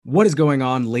What is going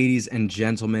on, ladies and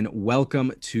gentlemen?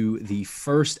 Welcome to the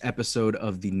first episode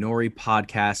of the Nori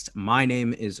podcast. My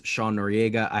name is Sean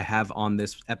Noriega. I have on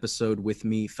this episode with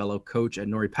me fellow coach at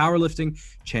Nori Powerlifting,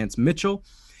 Chance Mitchell.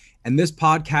 And this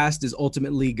podcast is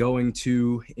ultimately going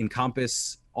to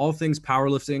encompass all things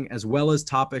powerlifting, as well as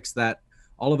topics that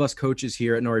all of us coaches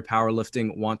here at Nori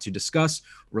Powerlifting want to discuss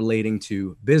relating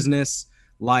to business,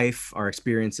 life, our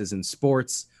experiences in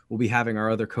sports. We'll be having our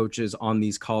other coaches on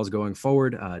these calls going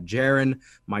forward. Jaron,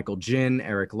 Michael Jin,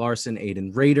 Eric Larson,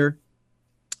 Aiden Rader.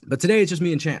 But today it's just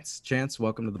me and Chance. Chance,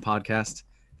 welcome to the podcast.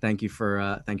 Thank you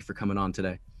for coming on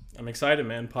today. I'm excited,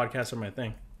 man. Podcasts are my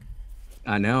thing.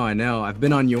 I know. I've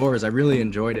been on yours. I really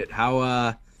enjoyed it.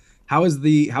 How has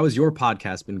your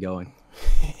podcast been going?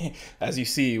 As you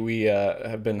see, we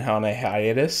have been on a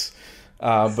hiatus,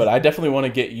 but I definitely want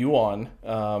to get you on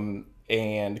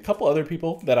and a couple other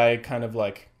people that I kind of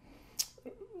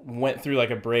went through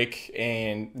a break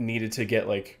and needed to get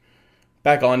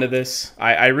back onto this.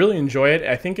 I really enjoy it.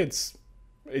 I think it's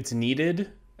needed,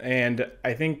 and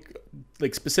I think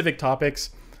specific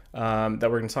topics that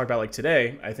we're going to talk about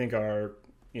today, I think are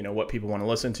what people want to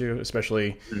listen to,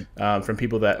 especially from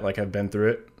people that have been through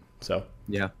it. So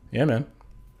yeah, man,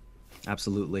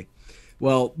 absolutely.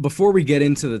 Well, before we get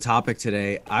into the topic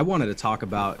today, I wanted to talk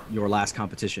about your last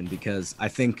competition because I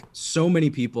think so many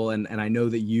people, and I know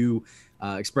that you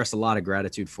expressed a lot of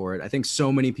gratitude for it. I think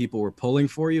so many people were pulling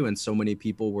for you, and so many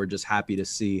people were just happy to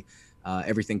see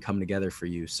everything come together for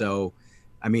you. So,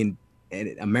 I mean,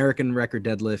 American record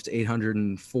deadlift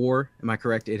 804. Am I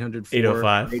correct? 804.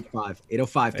 805.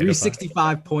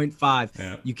 365.5.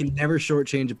 Yeah. You can never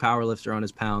shortchange a powerlifter on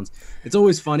his pounds. It's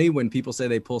always funny when people say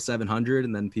they pull 700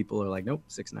 and then people are like, nope,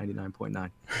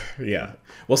 699.9. Yeah.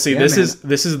 Well, see, this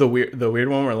is the weird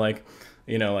one where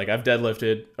I've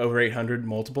deadlifted over 800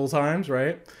 multiple times,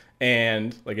 right?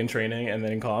 And in training and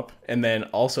then in comp. And then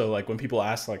also when people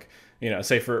ask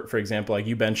say for example,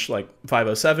 you bench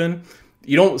 507,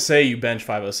 you don't say you bench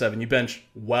 507, you bench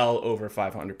well over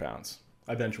 500 pounds.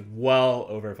 I bench well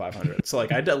over 500. So I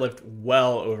deadlift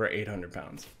well over 800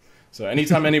 pounds. So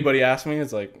anytime anybody asks me,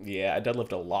 it's yeah, I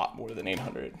deadlift a lot more than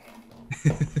 800.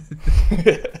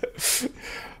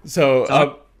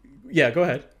 So, yeah, go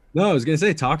ahead. No, I was going to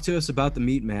say, talk to us about the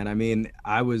meet, man. I mean,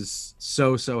 I was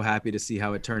so happy to see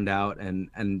how it turned out.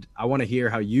 And I want to hear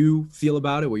how you feel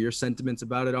about it, what your sentiments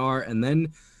about it are. And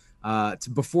then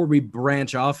before we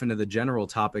branch off into the general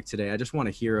topic today, I just want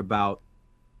to hear about,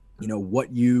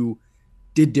 what you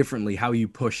did differently, how you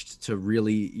pushed to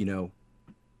really,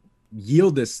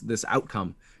 yield this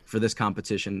outcome for this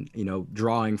competition,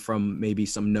 drawing from maybe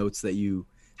some notes that you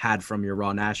had from your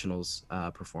Raw Nationals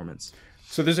performance.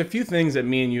 So there's a few things that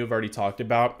me and you have already talked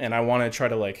about, and I want to try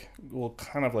to we'll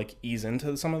kind of ease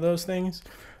into some of those things.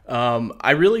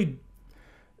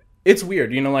 It's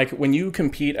weird, when you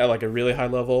compete at a really high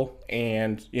level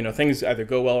and, things either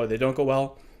go well or they don't go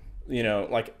well,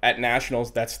 at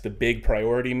Nationals, that's the big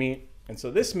priority meet. And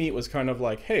so this meet was kind of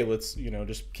hey, let's,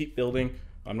 just keep building.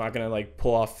 I'm not going to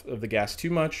pull off of the gas too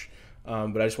much,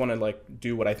 but I just want to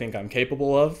do what I think I'm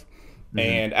capable of. Mm-hmm.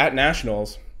 And at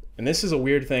Nationals, and this is a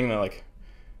weird thing that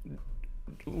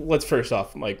let's first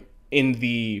off, in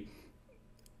the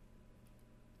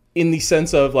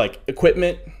sense of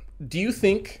equipment, do you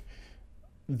think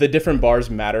the different bars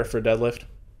matter for deadlift?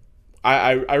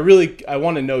 I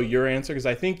want to know your answer because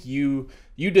I think you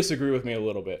disagree with me a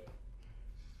little bit.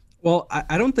 Well,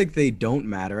 I don't think they don't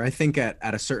matter. I think at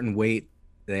a certain weight,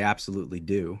 they absolutely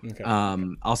do. Okay.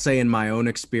 I'll say in my own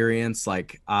experience,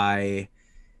 I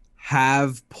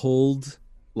have pulled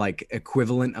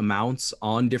equivalent amounts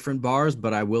on different bars,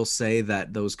 but I will say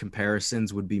that those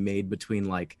comparisons would be made between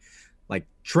like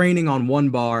training on one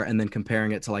bar and then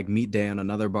comparing it to meet day on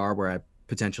another bar where I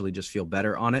potentially just feel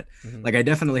better on it. Mm-hmm. I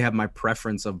definitely have my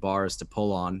preference of bars to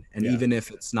pull on. And even if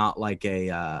it's not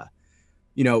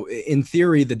in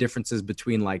theory, the differences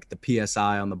between the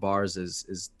PSI on the bars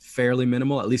is fairly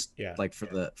minimal, at least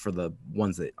for the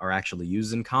ones that are actually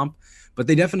used in comp, but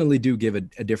they definitely do give a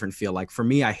different feel. For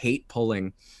me, I hate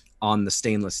pulling on the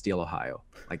stainless steel Ohio.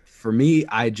 For me,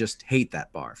 I just hate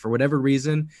that bar for whatever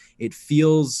reason. It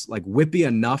feels whippy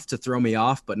enough to throw me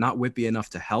off, but not whippy enough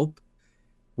to help.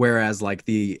 Whereas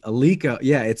the Alico,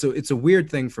 it's a weird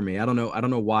thing for me. I don't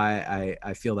know why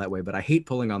I feel that way, but I hate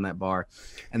pulling on that bar.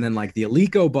 And then the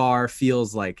Alico bar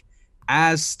feels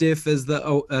as stiff as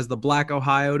the Black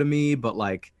Ohio to me, but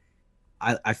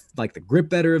I like the grip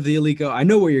better of the Alico. I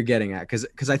know what you're getting at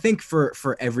because I think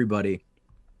for everybody,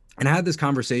 and I had this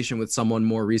conversation with someone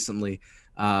more recently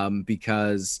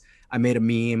because I made a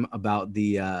meme about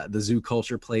the Zoo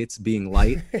Culture plates being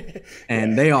light,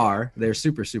 and they're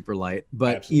super, super light.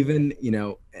 But Absolutely. Even, you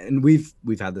know, and we've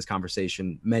had this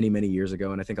conversation many years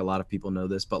ago, and I think a lot of people know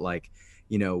this, but like,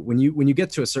 you know, when you get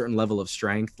to a certain level of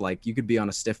strength, like you could be on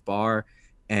a stiff bar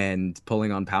and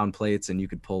pulling on pound plates, and you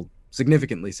could pull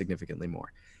significantly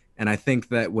more. And I think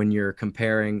that when you're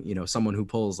comparing, you know, someone who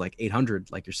pulls like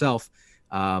 800 like yourself,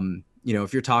 you know,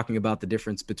 if you're talking about the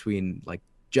difference between like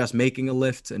just making a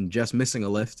lift and just missing a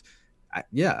lift,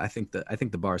 I think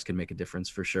the bars can make a difference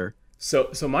for sure.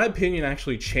 So my opinion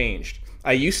actually changed.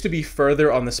 I used to be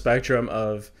further on the spectrum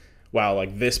of, wow,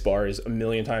 like this bar is a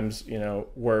million times, you know,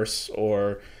 worse,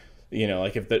 or, you know,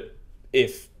 like if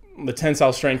the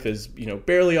tensile strength is, you know,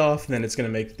 barely off, then it's going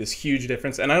to make this huge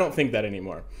difference. And I don't think that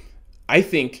anymore. I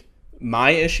think my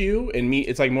issue, and me,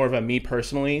 it's like more of a me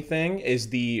personally thing, is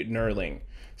the knurling.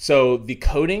 So the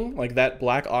coating, like that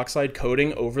black oxide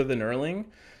coating over the knurling,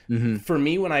 for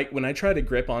me, when I try to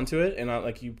grip onto it, and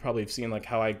like you probably have seen like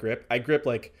how I grip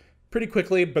like pretty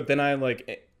quickly, but then I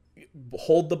like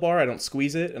hold the bar, I don't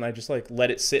squeeze it, and I just like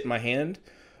let it sit in my hand.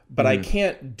 But I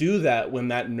can't do that when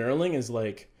that knurling is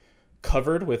like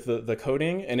covered with the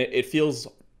coating, and it feels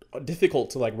difficult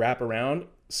to like wrap around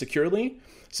securely.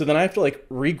 So then I have to like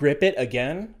re-grip it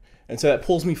again, and so that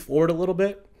pulls me forward a little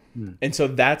bit. And so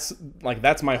that's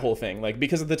my whole thing. Like,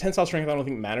 because of the tensile strength, I don't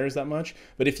think matters that much.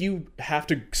 But if you have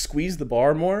to squeeze the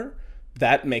bar more,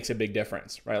 that makes a big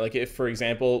difference, right? Like if, for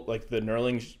example, like the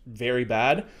knurling's very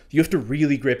bad, you have to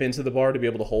really grip into the bar to be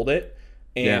able to hold it.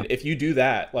 And if you do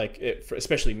that, like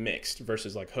especially mixed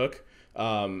versus like hook,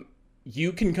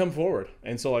 you can come forward.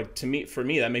 And so like for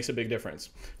me, that makes a big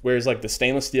difference. Whereas like the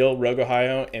stainless steel Rogue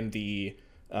Ohio and the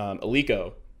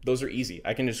Eleiko, those are easy.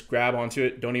 I can just grab onto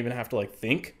it. Don't even have to like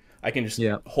think. I can just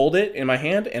hold it in my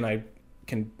hand, and I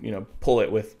can, you know, pull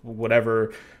it with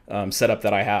whatever setup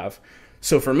that I have.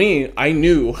 So for me, I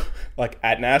knew like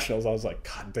at nationals, I was like,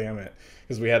 God damn it.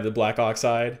 Because we have the black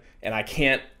oxide, and I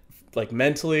can't like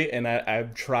mentally, and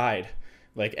I've tried.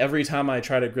 Like every time I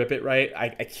try to grip it right, I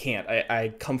can't.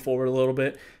 I come forward a little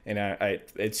bit, and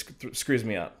it screws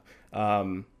me up.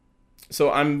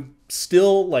 So I'm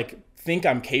still like think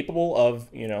I'm capable of,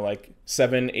 you know, like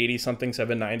 780 something,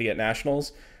 790 at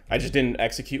nationals. I just didn't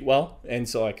execute well, and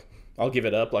so like I'll give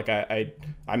it up. Like I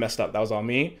messed up. That was on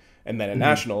me. And then at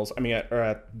nationals, I mean,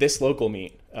 at this local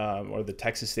meet or the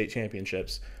Texas State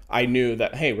Championships, I knew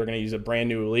that, hey, we're going to use a brand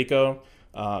new Eleiko.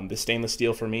 The stainless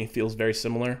steel for me feels very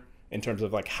similar in terms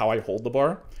of like how I hold the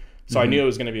bar. So I knew it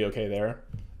was going to be okay there.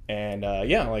 And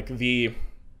like the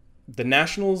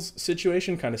nationals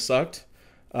situation kind of sucked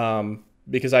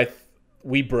because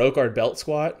we broke our belt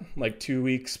squat like 2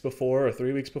 weeks before or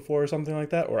 3 weeks before or something like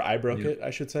that, or I broke it,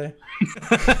 I should say.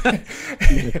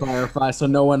 To clarify, so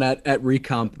no one at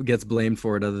Recomp gets blamed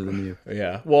for it other than you.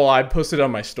 Yeah. Well, I posted on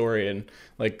my story, and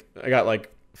like I got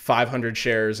like 500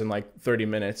 shares in like 30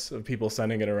 minutes of people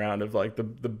sending it around of like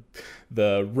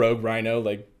the Rogue Rhino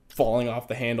like falling off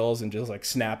the handles and just like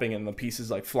snapping, and the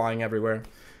pieces like flying everywhere.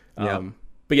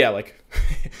 But yeah, like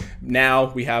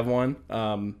now we have one.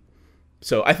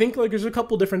 So I think like there's a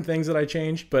couple different things that I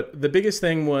changed, but the biggest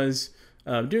thing was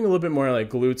doing a little bit more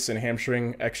like glutes and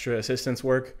hamstring extra assistance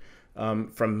work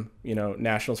from, you know,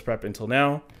 nationals prep until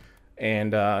now.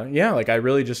 And like I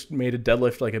really just made a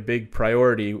deadlift like a big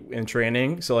priority in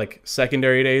training. So like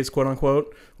secondary days, quote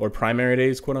unquote, or primary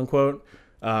days, quote unquote,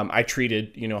 I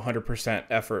treated, you know, 100%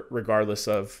 effort regardless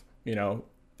of, you know,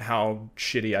 how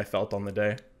shitty I felt on the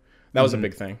day. That was a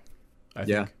big thing, I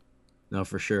think. No,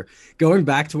 for sure. Going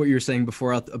back to what you were saying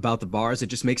before about the bars, it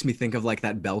just makes me think of like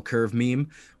that bell curve meme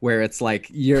where it's like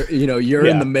you're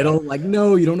in the middle, like,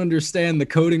 no, you don't understand, the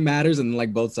coding matters, and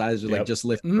like both sides are like, just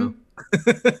lift.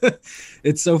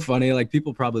 It's so funny. Like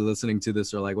people probably listening to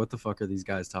this are like, what the fuck are these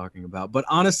guys talking about? But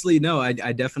honestly, no, I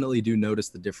definitely do notice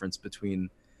the difference between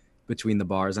the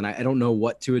bars, and I don't know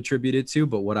what to attribute it to,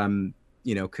 but what I'm,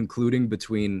 you know, concluding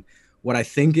between what I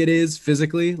think it is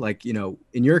physically, like, you know,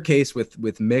 in your case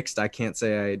with mixed, I can't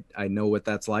say I know what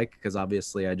that's like, because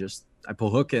obviously I pull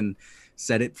hook and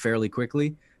set it fairly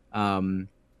quickly.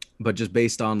 But just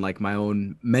based on like my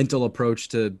own mental approach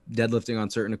to deadlifting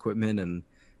on certain equipment, and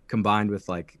combined with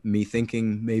like me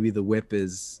thinking maybe the whip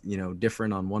is, you know,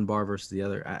 different on one bar versus the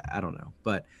other. I don't know,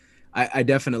 but I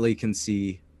definitely can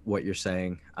see what you're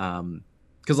saying.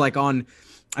 Cause like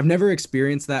I've never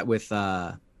experienced that with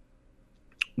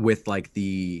like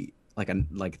the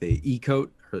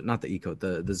e-coat, or not the e-coat,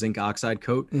 the zinc oxide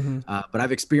coat. But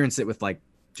I've experienced it with like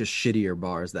just shittier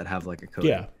bars that have like a coat.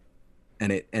 Yeah.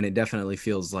 And it definitely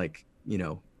feels like, you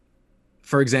know,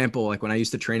 for example, like when I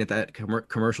used to train at that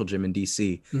commercial gym in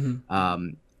DC,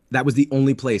 that was the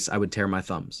only place I would tear my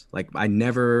thumbs. Like I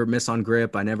never miss on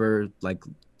grip. I never like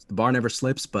the bar never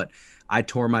slips, but I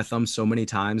tore my thumbs so many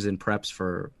times in preps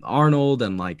for Arnold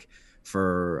and like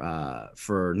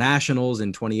for nationals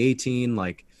in 2018.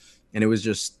 Like, and it was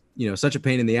just, you know, such a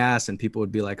pain in the ass. And people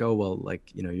would be like, oh, well, like,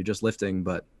 you know, you're just lifting.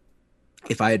 But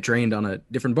if I had trained on a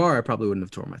different bar, I probably wouldn't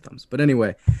have torn my thumbs. But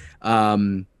anyway,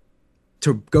 to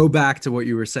go back to what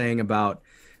you were saying about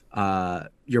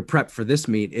your prep for this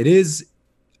meet, it is,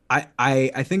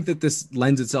 I think that this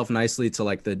lends itself nicely to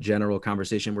like the general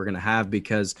conversation we're going to have,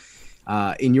 because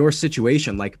in your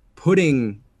situation, like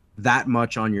putting that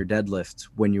much on your deadlift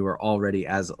when you are already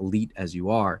as elite as you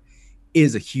are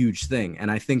is a huge thing.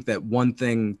 And I think that one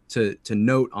thing to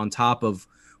note on top of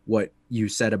what you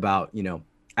said about, you know,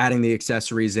 adding the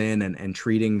accessories in and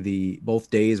treating the both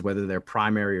days, whether they're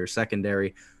primary or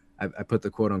secondary, I put the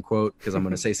quote unquote, because I'm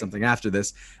going to say something after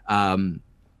this,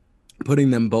 putting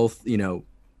them both, you know,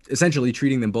 essentially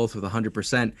treating them both with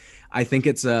 100%. I think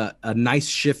it's a nice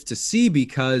shift to see,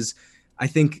 because I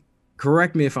think,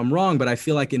 correct me if I'm wrong, but I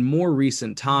feel like in more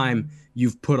recent time,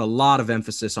 you've put a lot of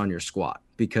emphasis on your squat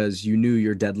because you knew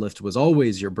your deadlift was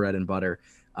always your bread and butter,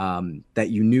 that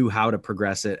you knew how to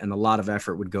progress it. And a lot of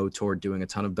effort would go toward doing a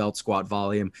ton of belt squat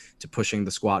volume to pushing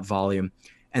the squat volume.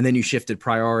 And then you shifted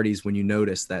priorities when you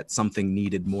noticed that something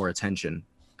needed more attention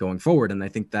going forward. And I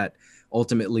think that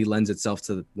ultimately lends itself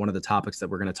to one of the topics that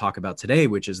we're going to talk about today,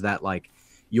 which is that like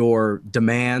your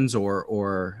demands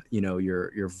or you know,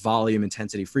 your volume,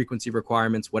 intensity, frequency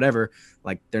requirements, whatever,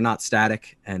 like they're not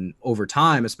static. And over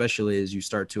time, especially as you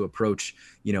start to approach,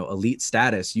 you know, elite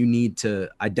status, you need to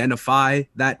identify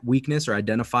that weakness or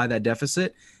identify that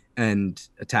deficit and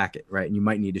attack it, right? And you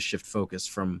might need to shift focus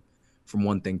from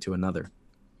one thing to another.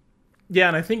 Yeah,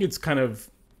 and I think it's kind of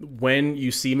when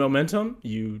you see momentum,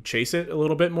 you chase it a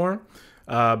little bit more,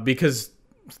 because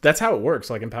that's how it works.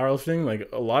 Like in powerlifting, like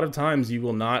a lot of times you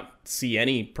will not see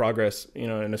any progress, you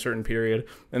know, in a certain period,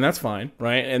 and that's fine,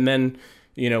 right? And then,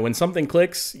 you know, when something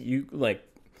clicks, you like,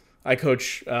 I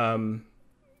coach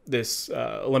this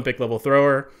Olympic level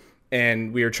thrower,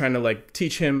 and we were trying to like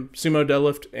teach him sumo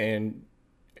deadlift, and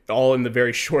all in the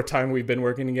very short time we've been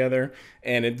working together,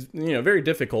 and it's, you know, very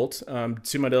difficult.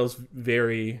 Sumo deadlift's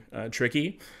very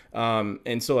tricky.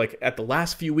 And so like at the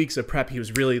last few weeks of prep, he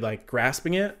was really like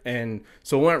grasping it. And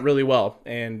so it went really well.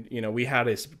 And, you know, we had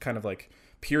this kind of like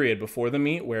period before the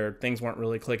meet where things weren't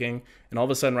really clicking. And all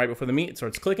of a sudden, right before the meet, it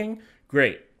starts clicking.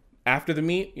 Great. After the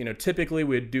meet, you know, typically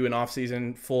we'd do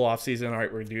an full off season. All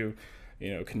right, we'd do,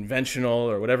 you know, conventional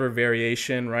or whatever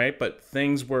variation, right? But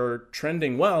things were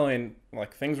trending well, and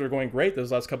like things were going great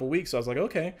those last couple of weeks. So I was like,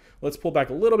 okay, let's pull back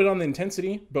a little bit on the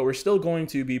intensity, but we're still going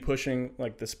to be pushing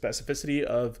like the specificity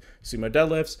of sumo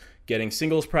deadlifts, getting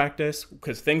singles practice,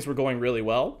 because things were going really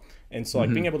well. And so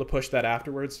like being able to push that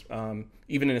afterwards,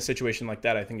 even in a situation like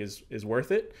that, I think is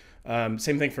worth it.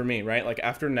 Same thing for me, right? Like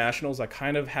after nationals, I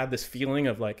kind of had this feeling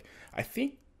of like, I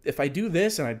think if I do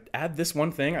this and I add this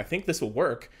one thing, I think this will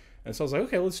work. And so I was like,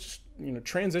 okay, let's just, you know,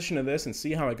 transition to this and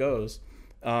see how it goes.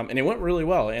 And it went really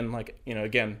well. And like, you know,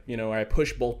 again, you know, I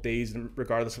pushed both days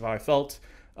regardless of how I felt,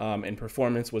 and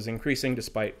performance was increasing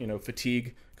despite, you know,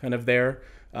 fatigue kind of there.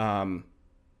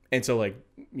 And so like,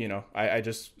 you know, I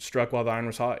just struck while the iron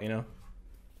was hot, you know?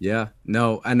 Yeah,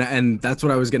 no. And that's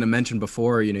what I was going to mention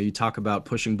before. You know, you talk about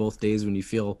pushing both days when you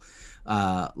feel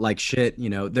like shit. You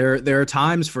know, there are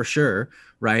times for sure,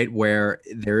 right, where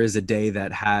there is a day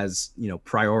that has, you know,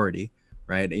 priority,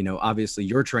 right? You know, obviously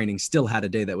your training still had a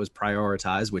day that was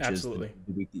prioritized, which Absolutely. is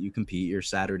the week that you compete, your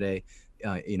Saturday,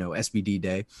 you know, SBD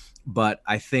day. But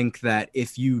I think that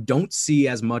if you don't see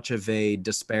as much of a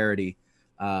disparity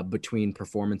between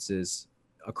performances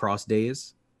across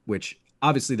days, which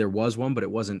obviously there was one, but it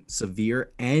wasn't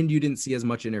severe, and you didn't see as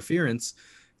much interference,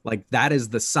 like that is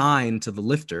the sign to the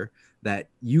lifter that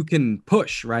you can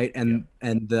push, right? And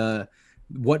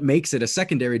what makes it a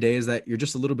secondary day is that you're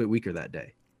just a little bit weaker that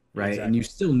day, right? Exactly. And you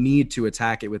still need to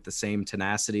attack it with the same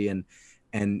tenacity.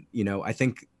 And you know, I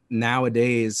think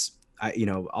nowadays, you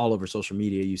know, all over social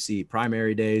media, you see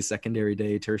primary day, secondary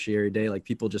day, tertiary day, like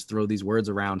people just throw these words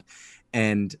around.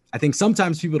 And I think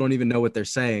sometimes people don't even know what they're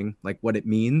saying, like what it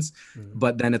means.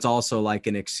 But then it's also like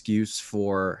an excuse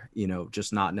for, you know,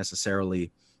 just not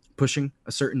necessarily pushing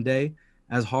a certain day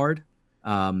as hard,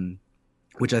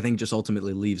 which I think just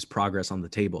ultimately leaves progress on the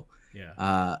table.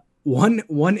 Yeah.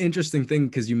 One interesting thing,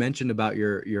 because you mentioned about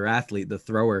your athlete, the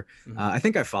thrower. I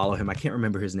think I follow him. I can't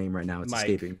remember his name right now. It's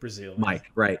escaping. Brazil.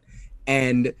 Mike, right.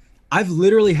 And I've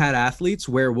literally had athletes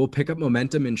where we'll pick up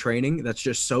momentum in training that's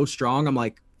just so strong. I'm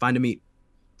like, find a meet,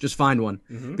 just find one.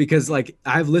 Because like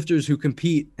I have lifters who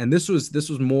compete, and this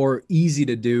was more easy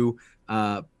to do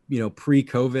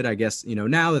pre-COVID, I guess,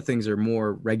 now that things are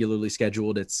more regularly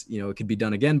scheduled, it's, it could be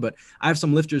done again. But I have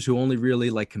some lifters who only really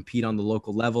like compete on the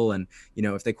local level. And,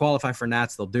 if they qualify for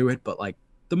Nats, they'll do it. But like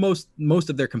the most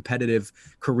of their competitive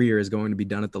career is going to be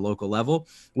done at the local level.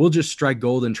 We'll just strike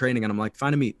gold in training. And I'm like,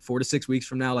 find a meet 4 to 6 weeks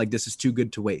from now. Like, this is too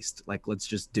good to waste. Like, let's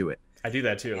just do it. I do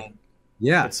that too.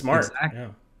 Yeah. It's smart. Exactly.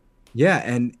 Yeah.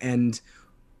 And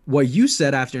what you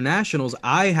said after Nationals,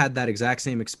 I had that exact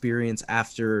same experience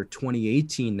after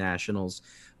 2018 Nationals,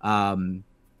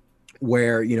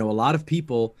 where, a lot of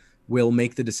people will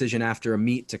make the decision after a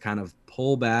meet to kind of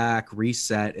pull back,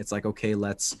 reset. It's like, okay,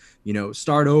 let's,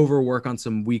 start over, work on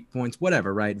some weak points,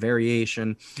 whatever, right?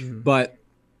 Variation. Mm-hmm. But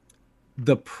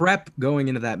the prep going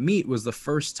into that meet was the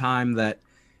first time that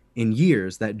in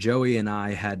years that Joey and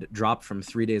I had dropped from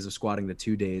 3 days of squatting to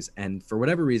 2 days. And for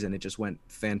whatever reason, it just went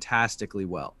fantastically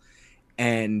well.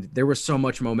 And there was so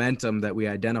much momentum that we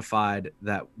identified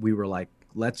that we were like,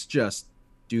 let's just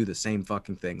do the same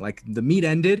fucking thing. Like the meet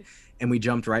ended and we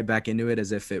jumped right back into it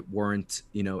as if it weren't,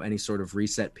 any sort of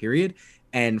reset period.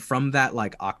 And from that,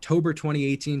 like October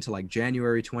 2018 to like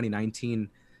January 2019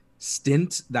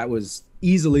 stint, that was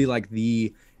easily like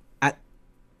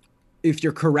if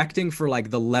you're correcting for like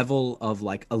the level of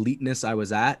like eliteness I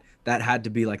was at, that had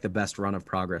to be like the best run of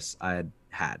progress I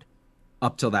had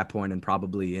up till that point, and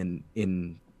probably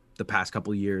in the past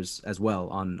couple of years as well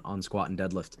on squat and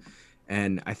deadlift.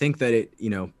 And I think that it,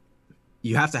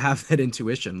 you have to have that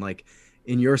intuition. Like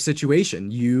in your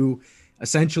situation, you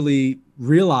essentially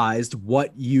realized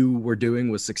what you were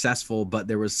doing was successful, but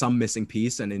there was some missing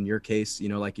piece. And in your case,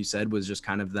 like you said, was just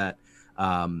kind of that,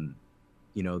 the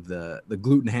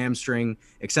glute and hamstring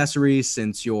accessories.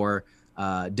 Since your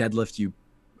deadlift, you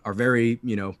are very,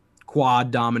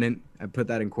 quad dominant. I put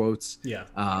that in quotes. Yeah.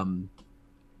 And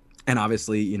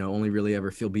obviously, only really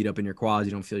ever feel beat up in your quads.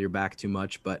 You don't feel your back too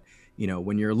much. But,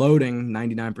 when you're loading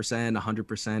 99%,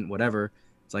 100%, whatever,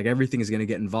 it's like everything is going to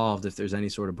get involved if there's any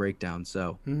sort of breakdown.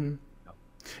 So, and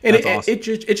it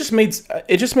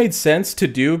just made sense to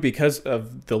do because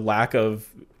of the lack of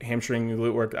hamstring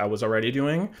glute work I was already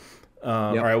doing.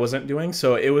 Or I wasn't doing.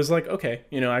 So it was like, okay,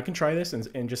 I can try this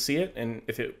and just see it. And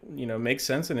if it, makes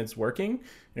sense and it's working,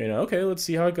 okay, let's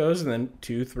see how it goes. And then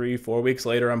 2, 3, 4 weeks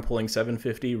later, I'm pulling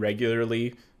 750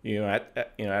 regularly,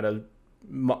 at a,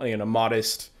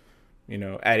 modest,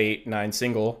 at 8, 9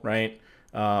 single. Right.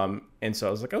 And so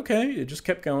I was like, okay, it just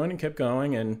kept going and kept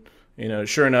going. And,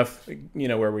 sure enough,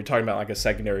 where we're talking about like a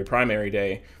secondary, primary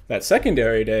day, that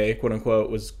secondary day, quote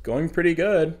unquote, was going pretty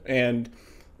good. And,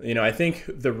 I think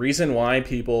the reason why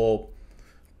people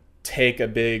take a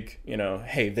big,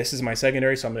 hey, this is my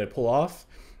secondary, so I'm going to pull off.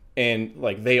 And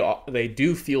like they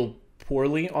do feel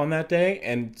poorly on that day.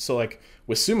 And so like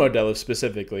with sumo deadlift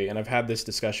specifically, and I've had this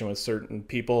discussion with certain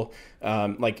people,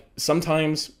 like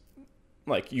sometimes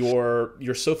like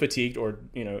you're so fatigued or,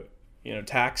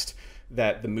 taxed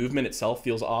that the movement itself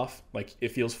feels off. Like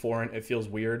it feels foreign. It feels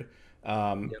weird.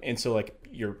 And so like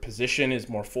your position is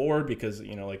more forward because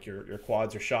like your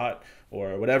quads are shot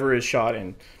or whatever is shot,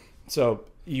 and so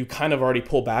you kind of already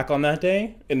pull back on that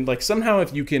day. And like somehow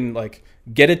if you can like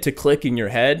get it to click in your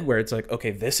head where it's like,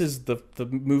 okay, this is the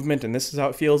movement and this is how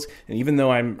it feels, and even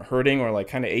though I'm hurting or like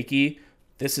kind of achy,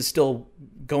 this is still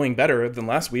going better than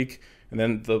last week. And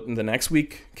then the next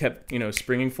week kept,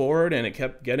 springing forward, and it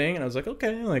kept getting, and I was like,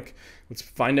 okay, like let's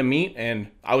find a meet. And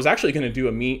I was actually going to do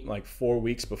a meet like 4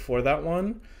 weeks before that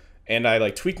one. And I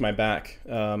like tweaked my back,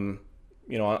 on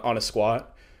a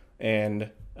squat. And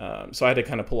so I had to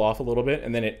kind of pull off a little bit.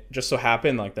 And then it just so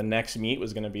happened like the next meet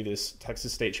was going to be this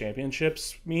Texas State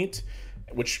Championships meet,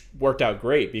 which worked out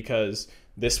great because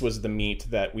this was the meet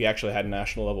that we actually had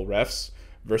national level refs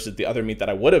versus the other meet that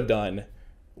I would have done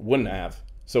wouldn't have.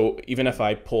 So even if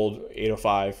I pulled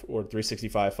 805 or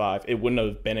 365.5, it wouldn't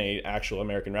have been an actual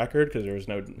American record because there was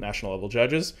no national level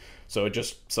judges. So it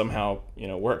just somehow,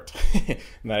 worked. And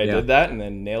then I did that and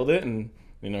then nailed it. And,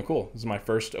 cool. This is my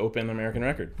first open American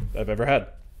record I've ever had.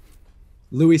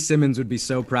 Louis Simmons would be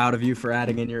so proud of you for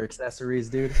adding in your accessories,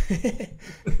 dude.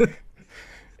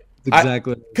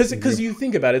 Exactly. Because you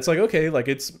think about it, it's like, okay, like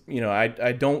it's,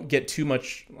 I don't get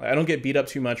beat up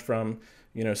too much from,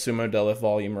 sumo deadlift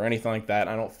volume or anything like that.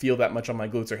 I don't feel that much on my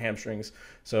glutes or hamstrings.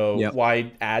 So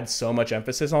why add so much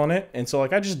emphasis on it? And so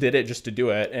like, I just did it just to do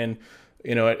it. And,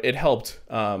 it helped.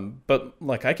 But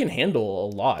like I can handle a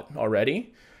lot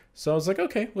already. So I was like,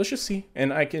 okay, let's just see.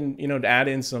 And I can, add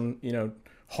in some,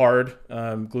 hard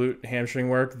glute hamstring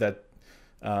work that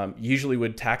usually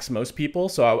would tax most people.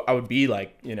 So I would be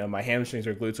like, my hamstrings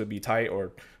or glutes would be tight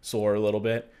or sore a little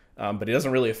bit. But it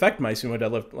doesn't really affect my sumo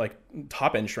deadlift, like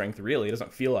top end strength, really. It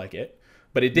doesn't feel like it.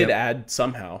 but it did add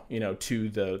somehow, you know, to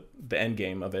the end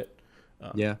game of it.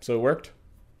 So it worked.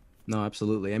 No,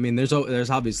 absolutely. I mean, there's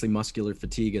obviously muscular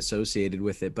fatigue associated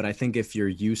with it, but I think if you're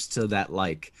used to that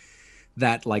like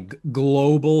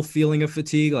global feeling of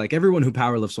fatigue, like everyone who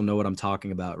powerlifts will know what I'm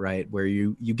talking about, right? Where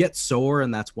you get sore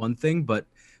and that's one thing, but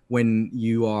when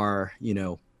you are, you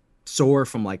know, sore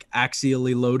from like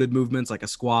axially loaded movements like a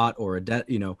squat or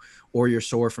or you're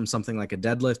sore from something like a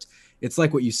deadlift, it's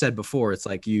like what you said before. It's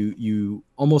like you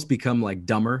almost become like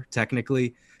dumber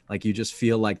technically. Like you just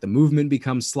feel like the movement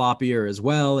becomes sloppier as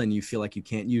well, and you feel like you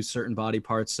can't use certain body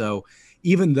parts. So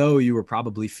even though you were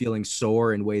probably feeling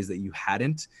sore in ways that you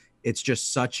hadn't, it's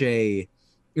just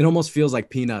it almost feels like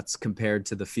peanuts compared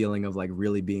to the feeling of like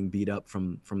really being beat up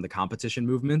from the competition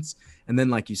movements. And then,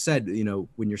 like you said, you know,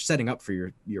 when you're setting up for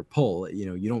your pull, you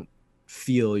know, you don't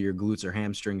feel your glutes or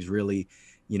hamstrings really,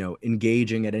 you know,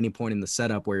 engaging at any point in the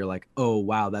setup where you're like, oh,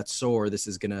 wow, that's sore. This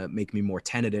is going to make me more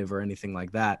tentative or anything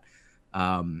like that.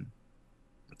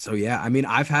 So yeah, I mean,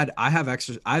 I've had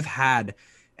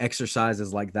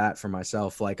exercises like that for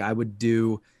myself. Like I would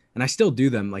do, and I still do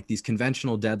them, like these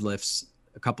conventional deadlifts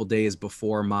a couple days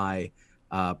before my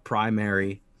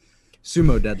primary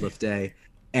sumo deadlift day.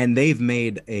 And they've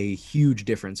made a huge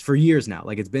difference for years now.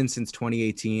 Like it's been since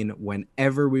 2018.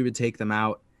 Whenever we would take them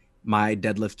out, my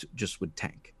deadlift just would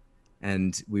tank.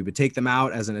 And we would take them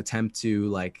out as an attempt to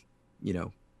like, you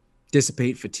know,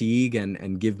 dissipate fatigue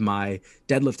and give my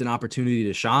deadlift an opportunity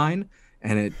to shine.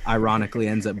 And it ironically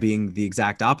ends up being the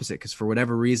exact opposite, because for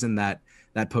whatever reason that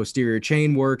posterior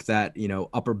chain work, that, you know,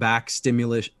 upper back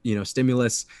stimulus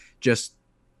just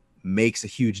makes a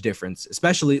huge difference.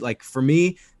 Especially like for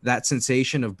me, that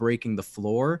sensation of breaking the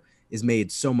floor is made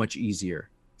so much easier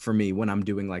for me when I'm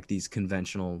doing like these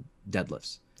conventional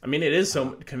deadlifts. I mean, it is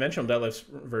so conventional deadlifts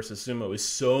versus sumo is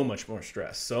so much more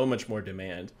stress, so much more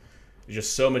demand,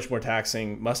 just so much more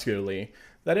taxing muscularly,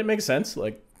 that it makes sense.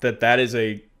 Like that is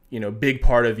a, you know, big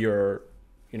part of your,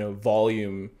 you know,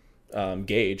 volume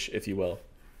gauge, if you will.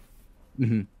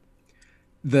 Mm-hmm.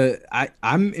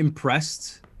 I'm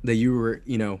impressed that you were,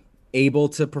 you know, able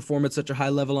to perform at such a high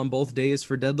level on both days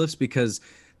for deadlifts, because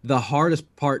the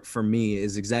hardest part for me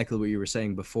is exactly what you were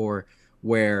saying before,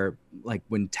 where like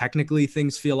when technically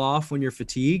things feel off when you're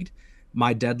fatigued,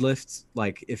 my deadlifts,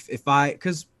 like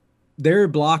because there are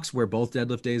blocks where both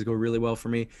deadlift days go really well for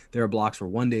me. There are blocks where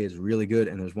one day is really good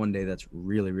and there's one day that's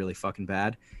really, really fucking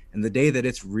bad. And the day that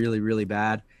it's really, really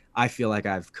bad, I feel like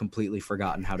I've completely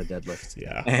forgotten how to deadlift.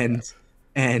 Yeah.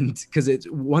 And because it's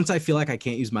once I feel like I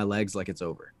can't use my legs, like it's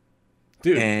over.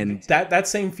 Dude, and that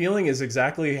same feeling is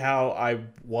exactly how I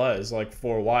was like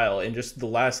for a while. And just the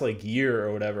last like year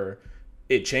or whatever,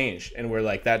 it changed. And we're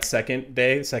like that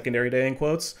secondary day in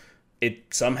quotes, it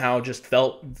somehow just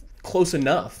felt close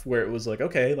enough where it was like,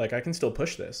 okay, like I can still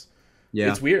push this.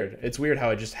 Yeah. It's weird how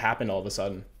it just happened all of a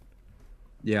sudden.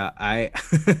 Yeah, I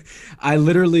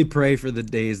literally pray for the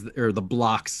days or the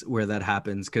blocks where that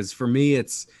happens, because for me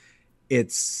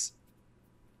it's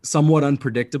somewhat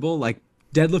unpredictable. Like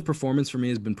deadlift performance for me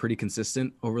has been pretty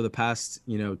consistent over the past,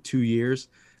 you know, 2 years,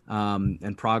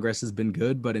 and progress has been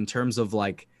good. But in terms of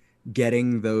like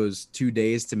getting those 2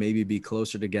 days to maybe be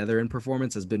closer together in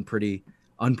performance has been pretty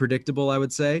unpredictable, I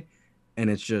would say. And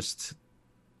it's just,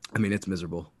 I mean, it's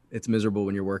miserable. It's miserable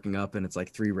when you're working up and it's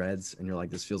like 3 reds and you're like,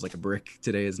 this feels like a brick.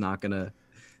 Today's not gonna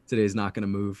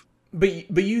move.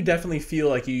 But you definitely feel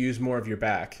like you use more of your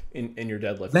back in your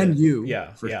deadlift than you.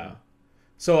 Yeah. Sure.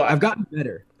 So I've gotten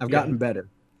better. Gotten better.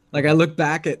 Like I look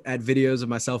back at videos of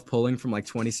myself pulling from like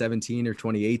 2017 or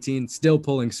 2018, still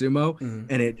pulling sumo,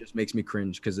 and it just makes me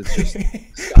cringe because it's just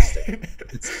disgusting.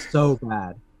 It's so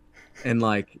bad. And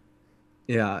like,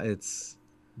 yeah,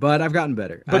 but I've gotten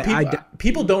better. But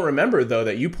people don't remember though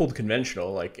that you pulled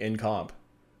conventional like in comp.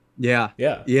 Yeah,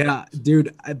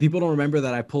 dude. People don't remember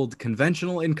that I pulled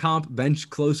conventional in comp, bench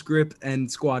close grip,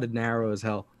 and squatted narrow as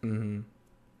hell. Mm-hmm.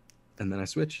 And then I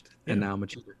switched, and now I'm a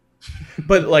cheater.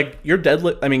 But like your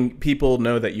deadlift, I mean, people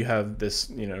know that you have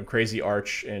this, you know, crazy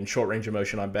arch and short range of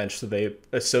motion on bench, so they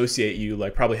associate you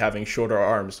like probably having shorter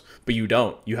arms, but you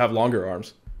don't. You have longer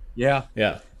arms. Yeah.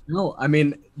 No, I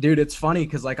mean, dude, it's funny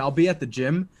because like I'll be at the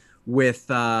gym with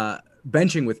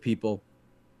benching with people,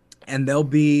 and they'll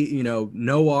be, you know,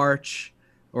 no arch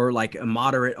or like a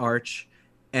moderate arch,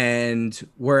 and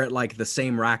we're at like the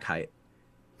same rack height.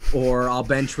 Or I'll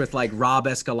bench with like Rob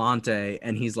Escalante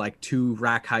and he's like 2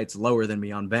 rack heights lower than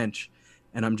me on bench.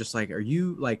 And I'm just like, are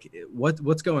you like,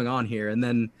 what's going on here? And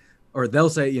then, or they'll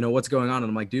say, you know, what's going on?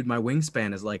 And I'm like, dude, my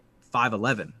wingspan is like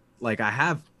 5'11". Like I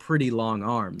have pretty long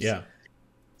arms. Yeah.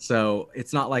 So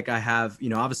it's not like I have, you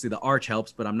know, obviously the arch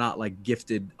helps, but I'm not like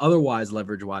gifted otherwise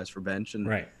leverage wise for bench. And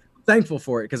right. thankful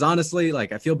for it, because honestly,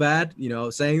 like, I feel bad,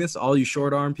 saying this, all you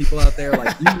short arm people out there,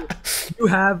 like, you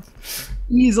have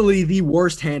easily the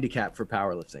worst handicap for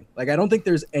powerlifting. Like, I don't think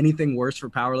there's anything worse for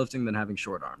powerlifting than having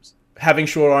short arms. Having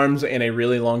short arms and a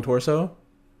really long torso?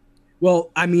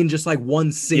 Well, I mean, just like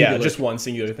one singular. Yeah, just one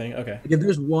singular thing. Okay. Like, if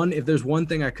there's one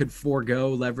thing I could forego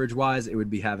leverage wise, it would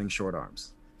be having short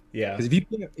arms. Yeah. Because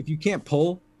if you can't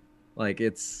pull, like,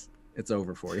 it's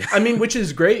over for you. I mean, which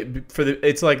is great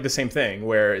it's like the same thing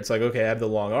where it's like, okay, I have the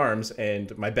long arms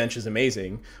and my bench is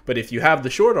amazing, but if you have the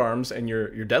short arms and your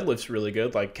deadlift's really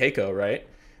good, like Keiko, right?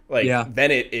 Like, then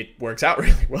it works out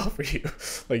really well for you.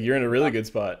 Like, you're in a really good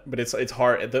spot, but it's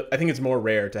hard. I think it's more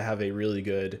rare to have a really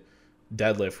good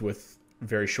deadlift with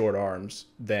very short arms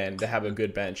than to have a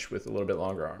good bench with a little bit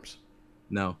longer arms.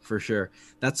 No, for sure.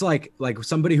 That's like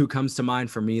somebody who comes to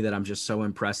mind for me that I'm just so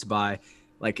impressed by,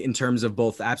 like, in terms of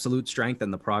both absolute strength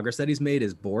and the progress that he's made,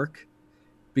 is Bork,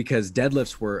 because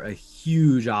deadlifts were a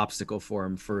huge obstacle for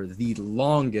him for the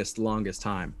longest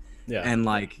time. Yeah. And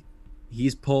like,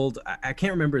 he's pulled, I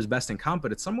can't remember his best in comp,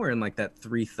 but it's somewhere in like that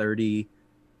 330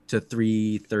 to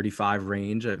 335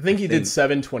 range. I think he did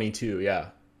 722. Yeah.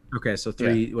 Okay. So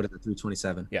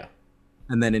 327. Yeah.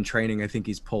 And then in training, I think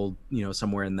he's pulled,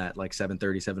 somewhere in that like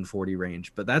 730, 740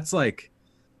 range, but that's like,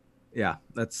 yeah,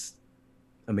 that's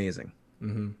amazing.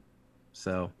 Mm-hmm.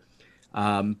 So,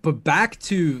 but back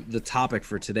to the topic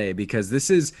for today, because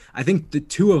this is, I think the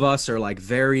two of us are like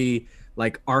very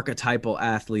like archetypal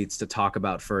athletes to talk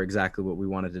about for exactly what we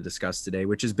wanted to discuss today,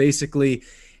 which is basically,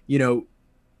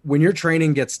 when your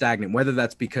training gets stagnant, whether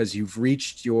that's because you've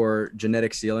reached your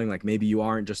genetic ceiling, like maybe you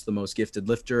aren't just the most gifted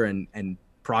lifter and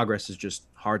progress is just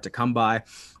hard to come by,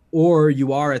 or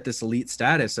you are at this elite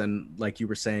status. And like you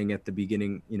were saying at the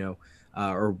beginning,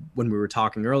 or when we were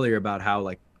talking earlier about how,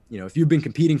 like, if you've been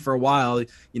competing for a while,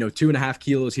 2.5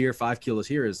 kilos here, 5 kilos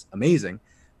here is amazing.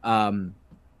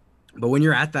 But when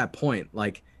you're at that point,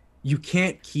 like, you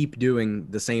can't keep doing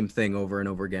the same thing over and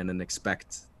over again and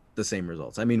expect the same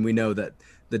results. I mean, we know that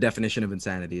the definition of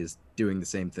insanity is doing the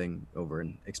same thing over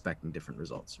and expecting different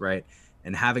results, right?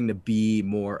 And having to be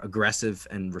more aggressive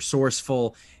and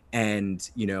resourceful and,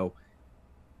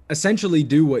 essentially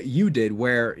do what you did,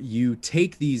 where you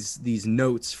take these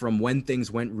notes from when things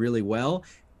went really well,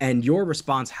 and your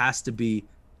response has to be,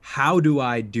 how do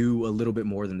I do a little bit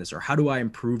more than this? Or how do I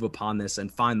improve upon this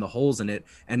and find the holes in it,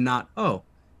 and not, oh,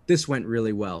 this went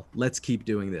really well, let's keep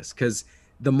doing this. Because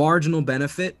the marginal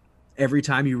benefit every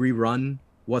time you rerun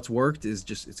what's worked is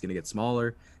just, it's going to get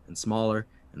smaller and smaller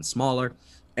and smaller.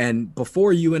 And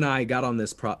before you and I got on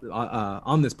this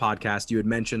podcast, you had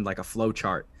mentioned like a flow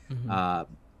chart.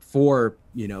 Mm-hmm. For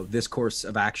this course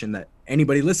of action that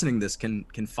anybody listening to this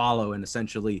can follow, and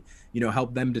essentially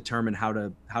help them determine how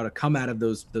to come out of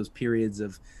those periods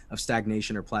of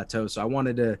stagnation or plateau. So I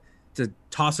wanted to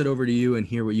toss it over to you and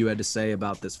hear what you had to say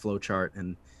about this flow chart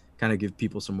and kind of give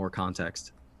people some more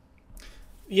context.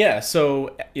 Yeah,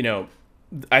 so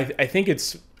I think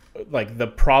it's like the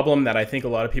problem that I think a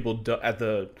lot of people at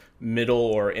the middle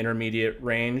or intermediate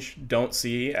range don't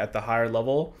see at the higher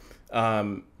level.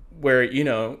 Where,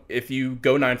 if you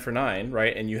go 9 for 9,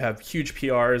 right, and you have huge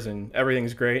PRs and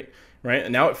everything's great, right,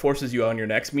 and now it forces you on your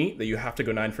next meet that you have to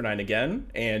go 9 for 9 again,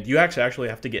 and you actually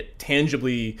have to get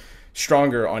tangibly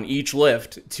stronger on each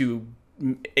lift to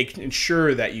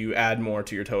ensure that you add more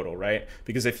to your total, right?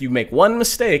 Because if you make one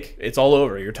mistake, it's all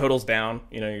over. Your total's down,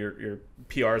 your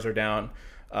PRs are down.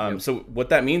 So what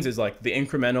that means is, like, the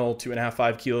incremental 2.5,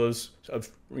 5 kilos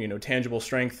of, tangible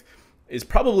strength is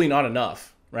probably not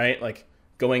enough, right? Like,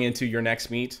 going into your next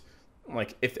meet,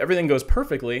 like, if everything goes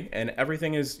perfectly and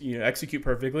everything is, execute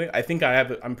perfectly, I think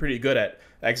I'm pretty good at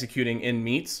executing in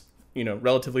meets,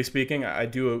 relatively speaking. I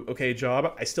do an okay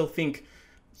job. I still think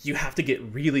you have to get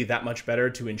really that much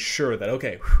better to ensure that,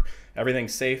 okay,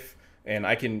 everything's safe and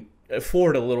I can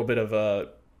afford a little bit of a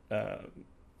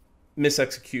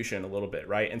misexecution a little bit,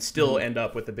 right? And still end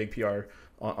up with a big PR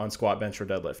on squat, bench, or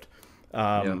deadlift.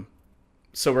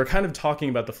 So we're kind of talking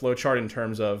about the flow chart in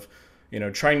terms of,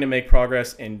 trying to make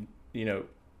progress and,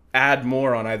 add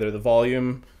more on either the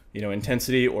volume,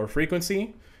 intensity or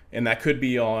frequency. And that could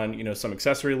be on, some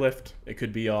accessory lift. It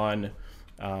could be on,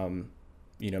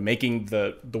 making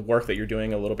the work that you're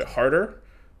doing a little bit harder,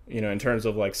 in terms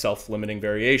of like self-limiting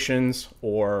variations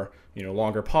or,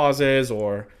 longer pauses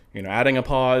or, adding a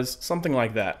pause, something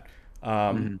like that.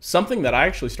 Something that I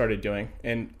actually started doing,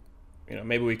 and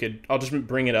maybe I'll just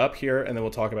bring it up here and then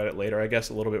we'll talk about it later, I guess,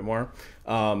 a little bit more,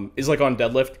 is like on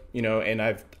deadlift, and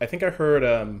I think I heard,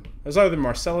 it was either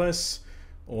Marcellus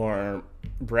or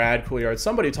Brad Couillard,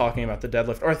 somebody talking about the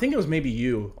deadlift, or I think it was maybe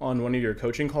you on one of your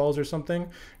coaching calls or something.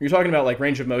 You're talking about like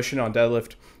range of motion on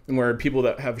deadlift, and where people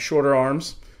that have shorter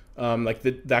arms, like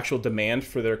the actual demand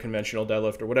for their conventional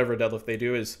deadlift or whatever deadlift they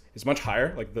do is much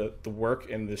higher. Like the work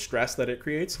and the stress that it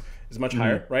creates is much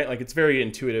higher, right? Like it's very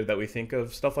intuitive that we think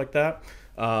of stuff like that.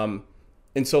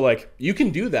 And so like you can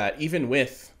do that even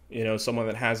with, someone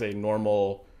that has a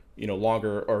normal,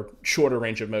 longer or shorter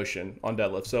range of motion on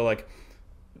deadlift. So like,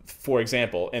 for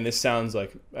example, and this sounds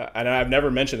like, and I've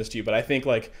never mentioned this to you, but I think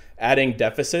like adding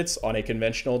deficits on a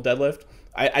conventional deadlift,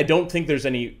 I don't think there's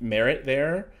any merit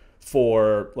there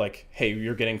for like, hey,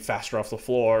 you're getting faster off the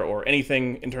floor or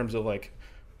anything in terms of like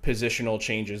positional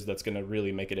changes that's going to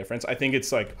really make a difference. I think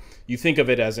it's like, you think of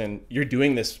it as in you're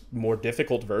doing this more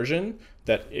difficult version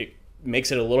that it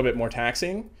makes it a little bit more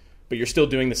taxing, but you're still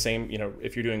doing the same,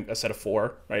 if you're doing a set of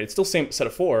 4, right? It's still same set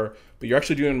of 4, but you're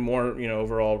actually doing more,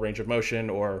 overall range of motion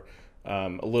or a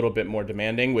little bit more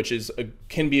demanding, which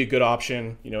can be a good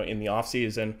option, in the off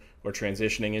season or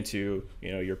transitioning into,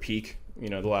 your peak,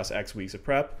 the last X weeks of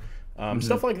prep,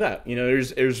 stuff like that.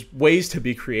 There's ways to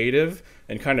be creative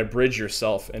and kind of bridge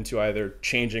yourself into either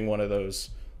changing one of those,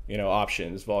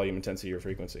 options, volume, intensity, or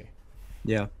frequency.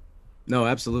 Yeah, no,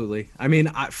 absolutely. I mean,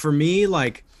 for me,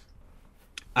 like,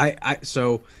 I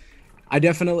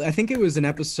think it was an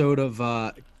episode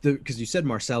of because you said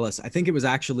Marcellus. I think it was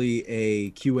actually a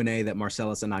Q&A that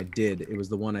Marcellus and I did. It was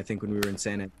the one I think when we were in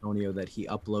San Antonio that he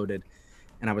uploaded,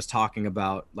 and I was talking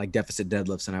about like deficit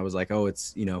deadlifts, and I was like, oh,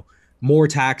 it's more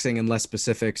taxing and less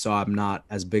specific, so I'm not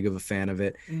as big of a fan of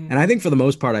it. And I think for the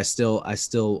most part, I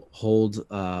still hold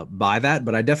by that,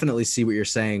 but I definitely see what you're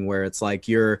saying, where it's like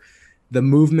the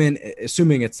movement,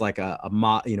 assuming it's like a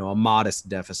modest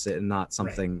deficit and not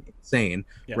something insane,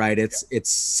 right? It's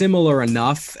similar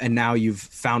enough, and now you've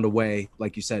found a way,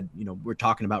 like you said, we're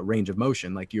talking about range of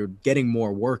motion, like you're getting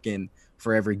more work in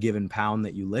for every given pound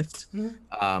that you lift.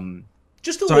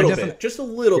 Just a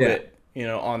little bit,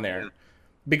 on there,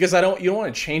 because you don't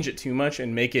want to change it too much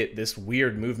and make it this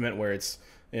weird movement where it's,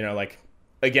 like,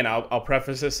 again, I'll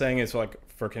preface this saying it's like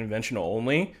for conventional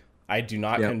only. I do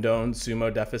not condone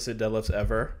sumo deficit deadlifts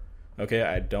ever. Okay,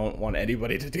 I don't want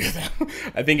anybody to do that.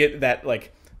 I think that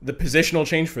like the positional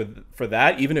change for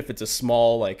that, even if it's a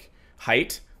small like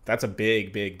height, that's a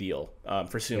big deal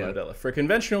for sumo deadlift. For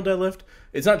conventional deadlift,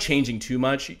 it's not changing too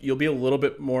much. You'll be a little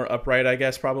bit more upright, I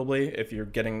guess, probably if you're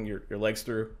getting your legs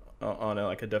through on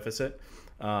like a deficit.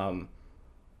 But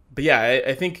yeah,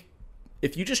 I think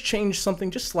if you just change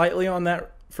something just slightly on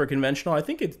that for conventional, I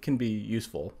think it can be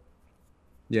useful.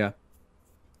 Yeah.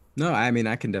 No, I mean,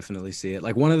 I can definitely see it.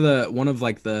 Like one of the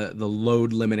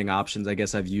load limiting options, I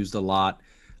guess I've used a lot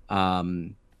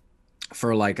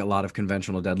for like a lot of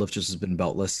conventional deadlifts just has been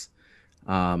beltless.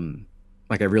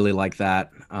 Like I really like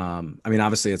that. I mean,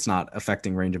 obviously it's not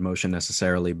affecting range of motion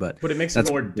necessarily, but it makes it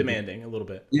more demanding a little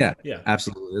bit. Yeah,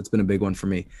 absolutely. It's been a big one for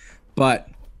me. But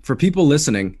for people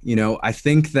listening, I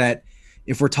think that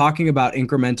if we're talking about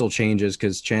incremental changes,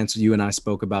 because Chance, you and I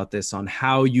spoke about this on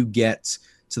how you get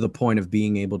to the point of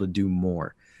being able to do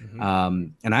more.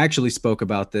 And I actually spoke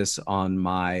about this on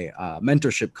my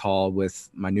mentorship call with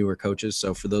my newer coaches.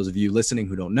 So for those of you listening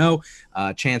who don't know,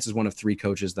 Chance is one of 3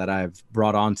 coaches that I've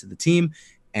brought on to the team.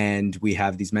 And we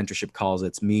have these mentorship calls.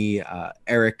 It's me,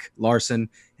 Eric Larson,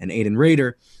 and Aiden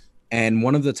Rader. And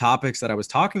one of the topics that I was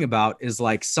talking about is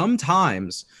like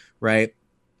sometimes, right,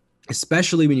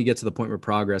 especially when you get to the point where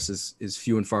progress is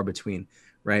few and far between,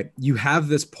 right? You have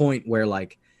this point where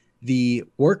like the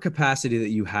work capacity that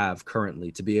you have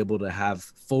currently to be able to have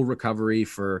full recovery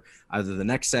for either the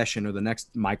next session or the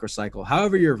next microcycle,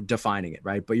 however you're defining it,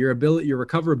 right? But your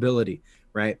recoverability,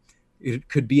 right? It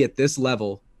could be at this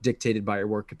level dictated by your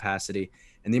work capacity,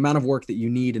 and the amount of work that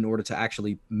you need in order to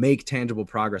actually make tangible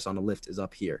progress on a lift is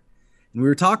up here. And we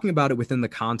were talking about it within the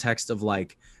context of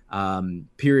like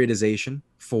periodization.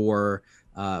 For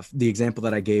the example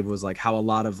that I gave was like how a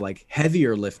lot of like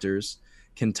heavier lifters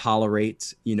can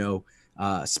tolerate, we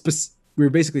were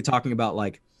basically talking about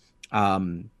like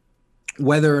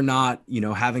whether or not,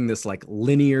 having this like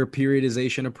linear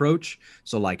periodization approach.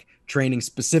 So like training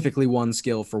specifically one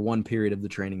skill for one period of the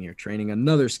training year, training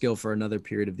another skill for another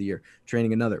period of the year,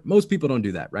 training another. Most people don't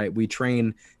do that, right? We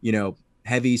train,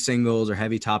 heavy singles or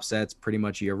heavy top sets pretty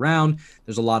much year round.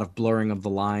 There's a lot of blurring of the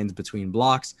lines between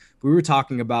blocks. We were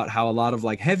talking about how a lot of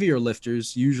like heavier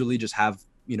lifters usually just have,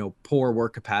 poor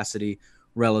work capacity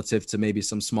relative to maybe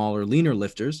some smaller, leaner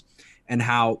lifters, and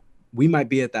how we might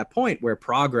be at that point where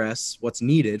progress, what's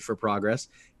needed for progress,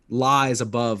 lies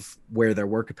above where their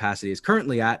work capacity is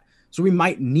currently at. So we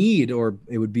might need, or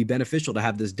it would be beneficial to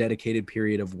have this dedicated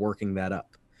period of working that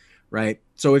up, right?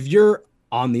 So if you're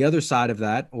on the other side of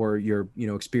that, or you're,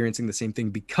 experiencing the same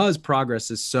thing because progress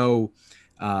is so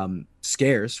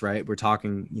scarce, right? We're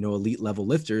talking, elite level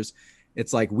lifters.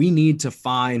 It's like we need to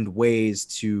find ways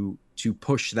to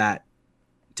push that,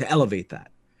 to elevate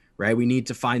that, right? We need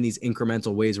to find these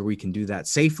incremental ways where we can do that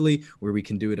safely, where we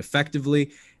can do it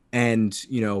effectively. And,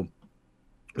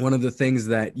 one of the things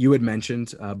that you had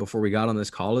mentioned before we got on this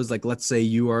call is like, let's say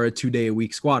you are a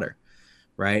 2-day-a-week squatter,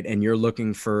 right? And you're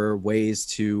looking for ways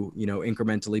to,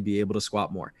 incrementally be able to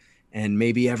squat more. And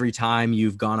maybe every time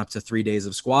you've gone up to 3 days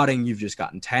of squatting, you've just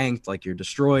gotten tanked, like you're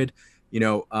destroyed.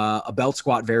 A belt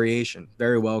squat variation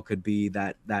very well could be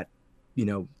that,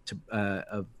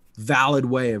 a valid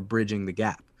way of bridging the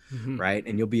gap, right?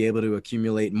 And you'll be able to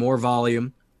accumulate more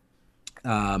volume,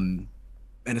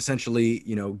 and essentially,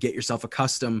 get yourself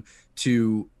accustomed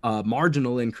to a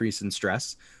marginal increase in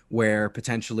stress, where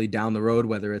potentially down the road,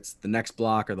 whether it's the next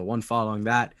block or the one following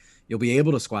that, you'll be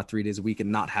able to squat 3 days a week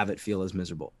and not have it feel as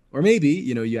miserable. Or maybe,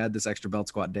 you had this extra belt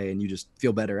squat day and you just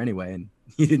feel better anyway, and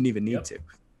you didn't even need to.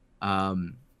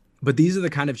 But these are the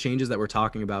kind of changes that we're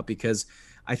talking about, because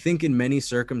I think in many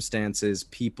circumstances,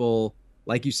 people,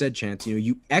 like you said, Chance,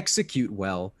 you execute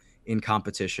well in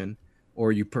competition,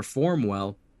 or you perform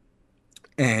well,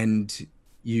 and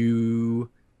you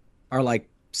are like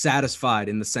satisfied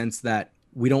in the sense that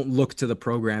we don't look to the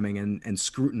programming and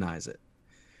scrutinize it.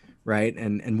 Right.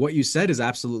 And what you said is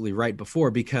absolutely right before,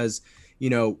 because,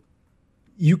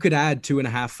 you could add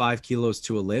 2.5, 5 kilos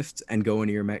to a lift and go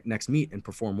into your next meet and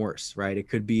perform worse. Right. It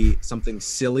could be something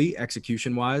silly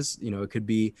execution wise. It could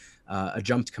be a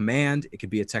jumped command. It could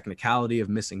be a technicality of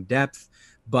missing depth,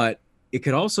 but it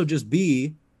could also just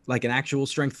be like an actual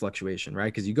strength fluctuation,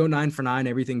 right? Because you go 9 for 9,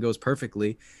 everything goes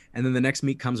perfectly. And then the next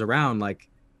meet comes around, like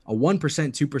a 1%,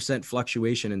 2%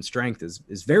 fluctuation in strength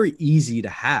is very easy to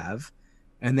have.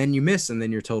 And then you miss, and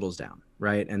then your total's down,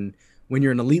 right? And when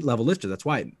you're an elite level lifter, that's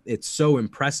why it's so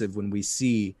impressive when we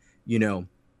see,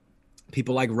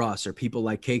 people like Russ or people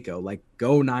like Keiko, like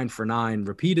go 9 for 9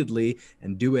 repeatedly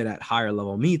and do it at higher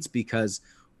level meets, because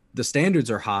the standards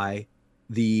are high.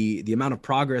 The amount of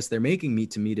progress they're making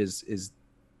meet to meet is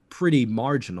pretty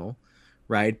marginal,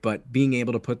 right? But being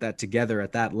able to put that together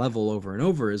at that level over and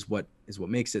over is what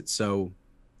makes it so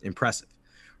impressive,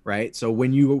 right? So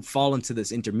when you fall into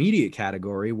this intermediate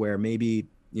category where maybe,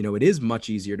 it is much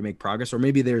easier to make progress, or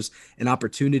maybe there's an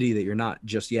opportunity that you're not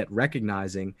just yet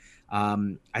recognizing,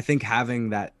 I think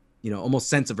having that, almost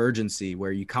sense of urgency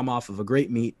where you come off of a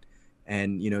great meet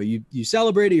and, you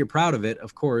celebrate it, you're proud of it.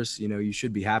 Of course, you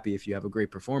should be happy if you have a great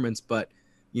performance, but,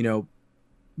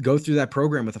 go through that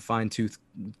program with a fine-tooth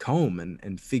comb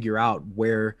and figure out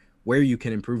where you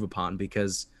can improve upon,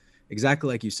 because exactly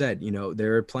like you said,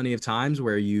 there are plenty of times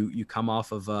where you come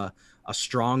off of a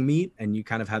strong meet and you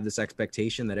kind of have this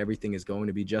expectation that everything is going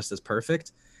to be just as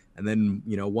perfect. And then,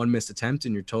 one missed attempt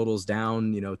and your total's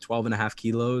down, 12.5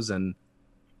 kilos. And,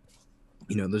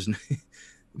 there's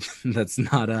that's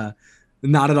not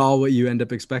at all what you end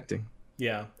up expecting.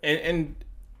 Yeah. And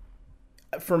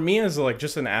for me as like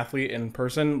just an athlete in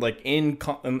person, like in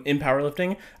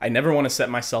powerlifting, I never want to set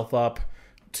myself up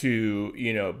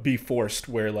to, be forced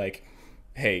where like,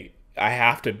 hey, I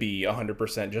have to be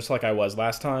 100% just like I was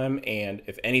last time. And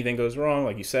if anything goes wrong,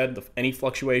 like you said, any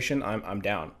fluctuation, I'm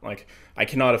down. Like I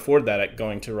cannot afford that at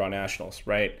going to Raw Nationals,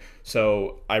 right?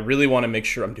 So I really want to make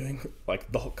sure I'm doing like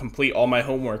all my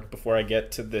homework before I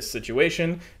get to this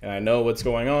situation, and I know what's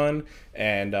going on.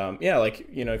 And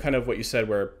kind of what you said,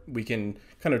 where we can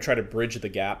kind of try to bridge the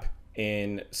gap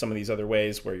in some of these other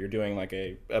ways, where you're doing like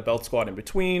a belt squat in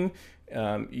between,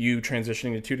 you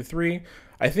transitioning to 2 to 3.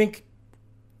 I think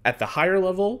at the higher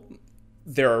level,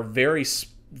 there are very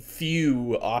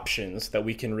few options that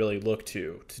we can really look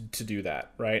to do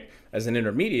that, right? As an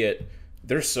intermediate,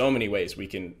 there's so many ways we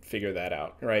can figure that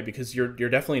out, right? Because you're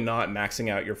definitely not maxing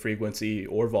out your frequency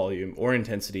or volume or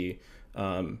intensity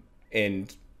in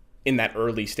that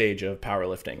early stage of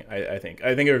powerlifting. I think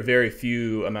there are very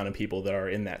few amount of people that are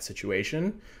in that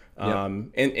situation.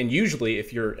 Yep. And usually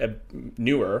if you're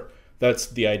newer, that's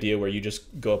the idea where you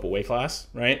just go up a weight class,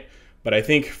 right? But I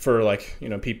think for like,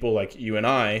 people like you and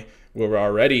I, where we're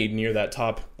already near that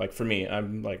top, like for me,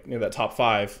 I'm like near that top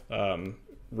 5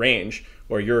 range,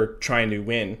 where you're trying to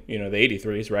win, the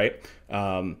 83s, right?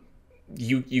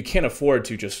 You can't afford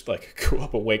to just like go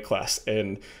up a weight class.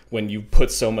 And when you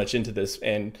put so much into this,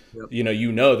 and yep.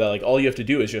 That like all you have to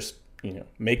do is just,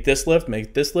 make this lift,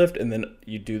 and then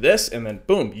you do this, and then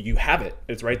boom, you have it.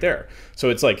 It's right there. So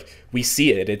it's like, we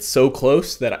see it. It's so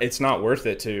close that it's not worth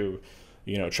it to,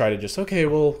 try to just, okay,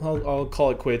 well, I'll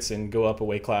call it quits and go up a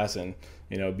weight class and,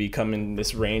 become in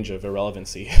this range of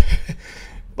irrelevancy.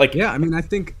 Like, Yeah, I mean, I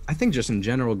think just in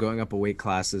general, going up a weight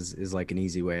class is like an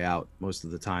easy way out most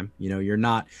of the time. You know, you're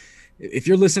not if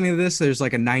you're listening to this, there's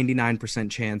like a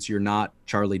 99% chance you're not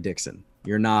Charlie Dixon.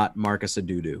 You're not Marcus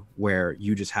Adudu, where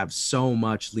you just have so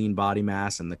much lean body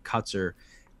mass and the cuts are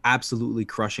absolutely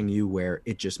crushing you where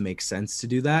it just makes sense to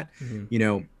do that. mm-hmm. You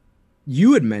know,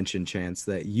 you had mentioned, Chance,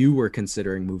 that you were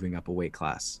considering moving up a weight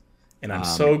class. And I'm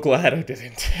so glad I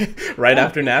didn't. Right Yeah,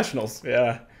 after nationals.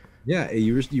 Yeah. yeah,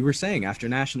 you were saying after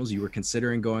nationals you were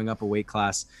considering going up a weight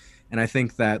class, and I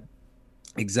think that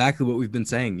exactly what we've been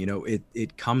saying. You know,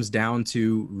 it comes down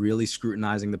to really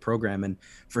scrutinizing the program, and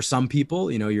for some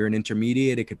people, you know, you're an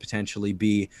intermediate, it could potentially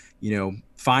be, you know,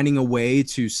 finding a way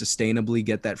to sustainably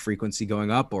get that frequency going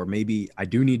up, or maybe I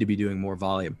do need to be doing more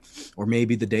volume, or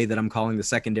maybe the day that I'm calling the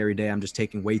secondary day I'm just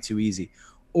taking way too easy.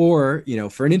 Or, you know,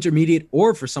 for an intermediate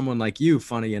or for someone like you,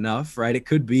 funny enough, right, it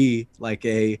could be like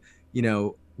a, you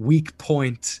know, weak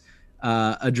point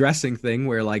addressing thing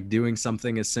where like doing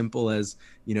something as simple as,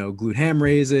 you know, glute ham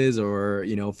raises or,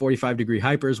 you know, 45-degree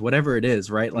hypers, whatever it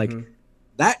is, right? Like Mm-hmm.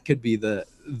 that could be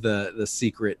the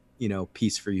secret, you know,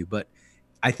 piece for you. But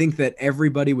I think that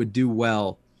everybody would do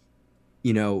well,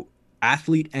 you know,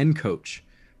 athlete and coach,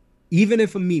 even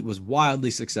if a meet was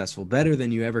wildly successful, better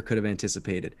than you ever could have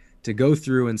anticipated, to go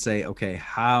through and say, okay,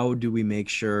 how do we make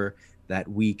sure that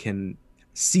we can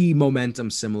see momentum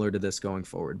similar to this going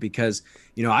forward? Because,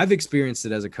 you know, I've experienced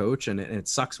it as a coach, and it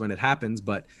sucks when it happens,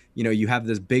 but, you know, you have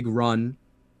this big run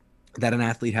that an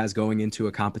athlete has going into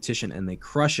a competition and they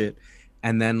crush it.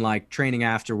 And then like training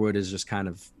afterward is just kind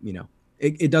of, you know,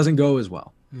 it doesn't go as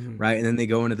well. Mm-hmm. Right. And then they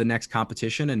go into the next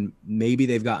competition and maybe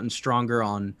they've gotten stronger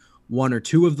on one or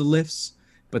two of the lifts,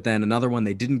 but then another one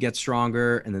they didn't get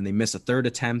stronger, and then they miss a third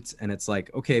attempt. And it's like,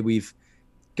 okay, we've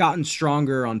gotten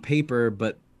stronger on paper,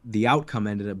 but the outcome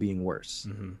ended up being worse.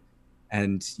 Mm-hmm.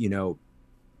 And, you know,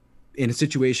 in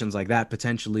situations like that,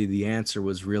 potentially the answer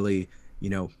was really, you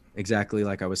know, exactly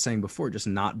like I was saying before, just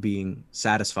not being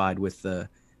satisfied with the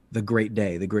great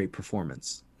day, the great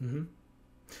performance. Mm-hmm.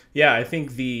 Yeah, I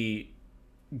think the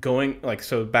going like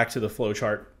so back to the flow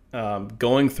chart,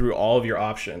 going through all of your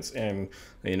options, and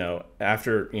you know,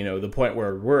 after you know the point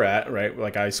where we're at, right?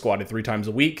 Like I squatted 3 times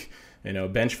a week, you know,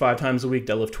 bench 5 times a week,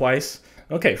 deadlift twice.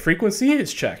 Okay, frequency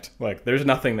is checked. Like there's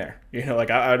nothing there. You know,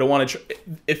 like I don't want to.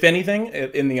 If anything,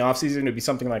 in the off season, it'd be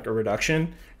something like a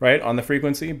reduction, right, on the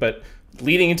frequency. But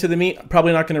leading into the meet,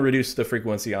 probably not going to reduce the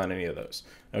frequency on any of those.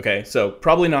 Okay, so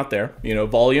probably not there. You know,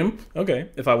 volume. Okay,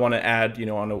 if I want to add, you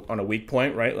know, on a weak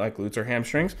point, right, like glutes or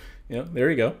hamstrings, you know, there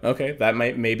you go. Okay, that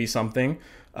may be something.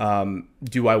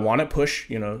 Do I want to push,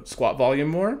 you know, squat volume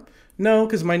more? No,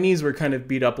 because my knees were kind of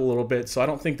beat up a little bit, so I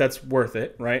don't think that's worth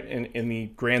it, right? In the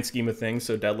grand scheme of things,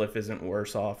 so deadlift isn't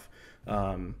worse off.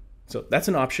 So that's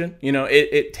an option. You know,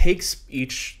 it takes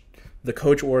the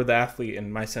coach or the athlete,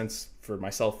 in my sense, for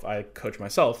myself, I coach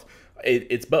myself.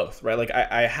 It's both, right? Like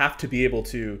I have to be able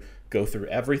to go through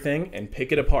everything and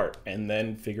pick it apart and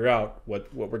then figure out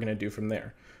what we're going to do from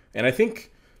there. And I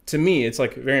think to me, it's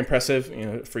like very impressive, you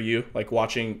know, for you, like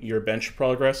watching your bench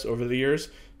progress over the years,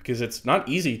 because it's not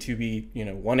easy to be, you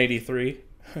know, 183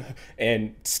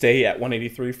 and stay at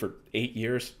 183 for 8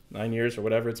 years, 9 years, or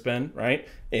whatever it's been, right?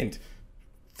 And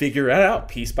figure it out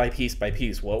piece by piece by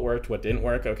piece. What worked, what didn't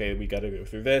work. Okay, we got to go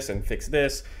through this and fix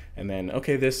this. And then,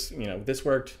 okay, this, you know, this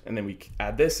worked. And then we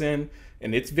add this in.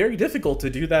 And it's very difficult to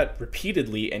do that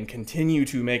repeatedly and continue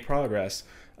to make progress.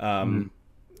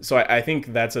 So I think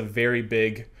that's a very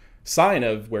big sign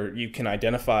of where you can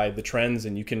identify the trends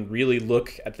and you can really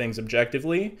look at things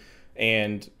objectively.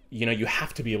 And, you know, you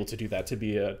have to be able to do that to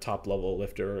be a top level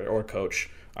lifter or coach,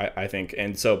 I think.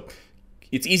 And so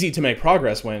it's easy to make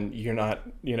progress when you're not,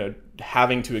 you know,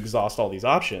 having to exhaust all these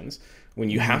options. When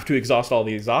you have to exhaust all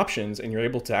these options and you're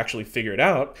able to actually figure it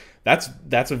out, that's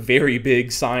a very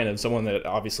big sign of someone that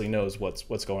obviously knows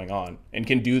what's going on and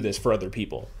can do this for other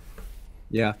people.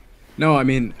 Yeah. No, I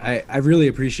mean, I really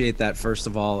appreciate that, first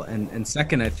of all. And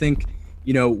second, I think,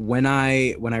 you know, when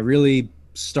I really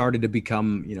started to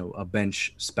become, you know, a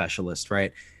bench specialist,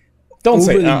 right? Don't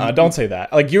say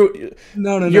that. Like you're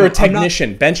a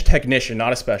technician, bench technician,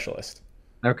 not a specialist.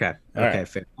 Okay. All okay. right.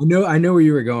 Fair. I know where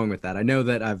you were going with that. I know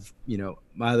that you know,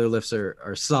 my other lifts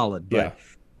are solid, but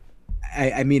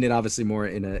Yeah. I mean it obviously more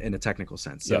in a technical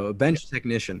sense. So Yep. a bench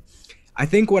technician, I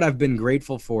think what I've been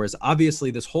grateful for is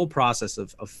obviously this whole process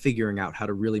of figuring out how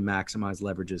to really maximize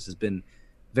leverages has been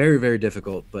very, very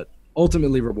difficult, but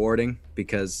ultimately rewarding,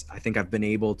 because I think I've been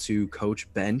able to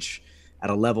coach bench at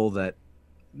a level that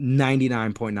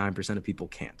 99.9% of people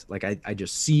can't. Like I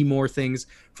just see more things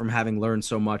from having learned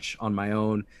so much on my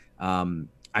own.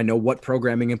 I know what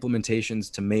programming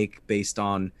implementations to make based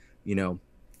on, you know,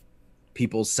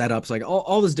 people's setups, like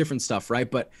all this different stuff, right?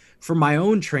 But for my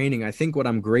own training, I think what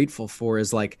I'm grateful for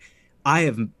is like I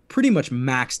have pretty much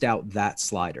maxed out that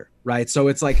slider, right? So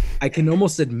it's like I can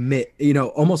almost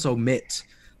almost omit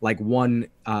like one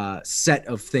set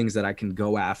of things that I can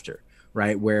go after,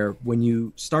 right? Where when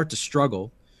you start to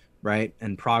struggle, right,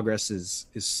 and progress is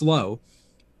slow,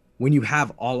 when you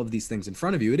have all of these things in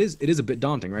front of you, it is a bit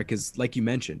daunting, right? Because like you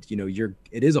mentioned,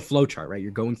 it is a flow chart, right?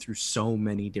 You're going through so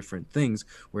many different things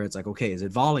where it's like, okay, is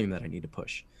it volume that I need to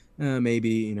push?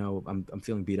 Maybe, I'm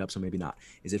feeling beat up, so maybe not.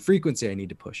 Is it frequency I need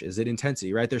to push? Is it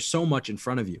intensity, right? There's so much in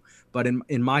front of you. But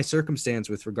in my circumstance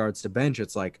with regards to bench,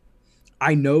 it's like,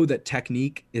 I know that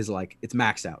technique is like, it's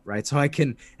maxed out, right? So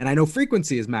and I know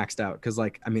frequency is maxed out because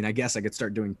like, I mean, I guess I could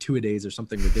start doing 2-a-days or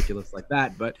something ridiculous like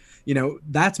that, but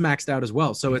that's maxed out as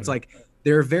well. So it's like,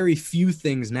 there are very few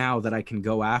things now that I can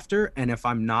go after. And if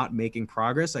I'm not making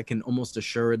progress, I can almost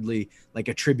assuredly like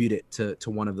attribute it to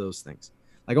one of those things.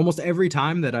 Like almost every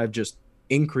time that I've just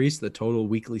increased the total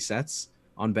weekly sets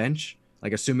on bench,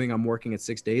 like assuming I'm working at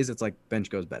 6 days, it's like bench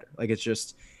goes better. Like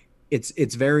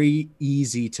it's very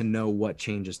easy to know what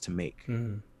changes to make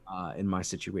in my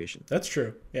situation. That's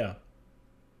true. Yeah.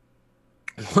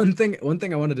 One thing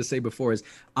I wanted to say before is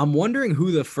I'm wondering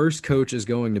who the first coach is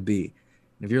going to be.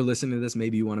 And if you're listening to this,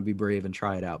 maybe you want to be brave and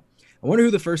try it out. I wonder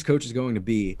who the first coach is going to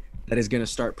be that is going to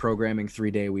start programming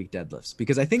 3-day-a-week deadlifts,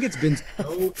 because I think it's been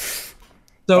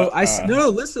listen.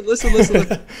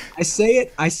 I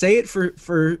say it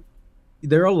for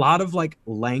there are a lot of like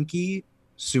lanky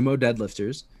sumo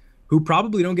deadlifters who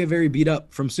probably don't get very beat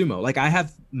up from sumo. Like I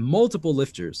have multiple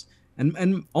lifters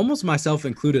and almost myself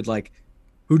included, like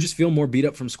who just feel more beat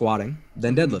up from squatting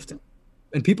than deadlifting.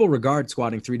 And people regard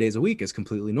squatting 3 days a week as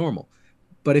completely normal.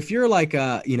 But if you're like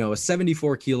a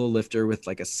 74 kilo lifter with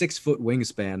like a 6-foot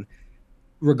wingspan,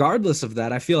 regardless of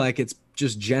that, I feel like it's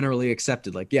just generally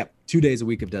accepted. Like, yeah, 2 days a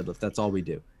week of deadlift. That's all we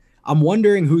do. I'm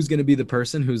wondering who's going to be the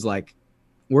person who's like,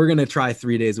 we're going to try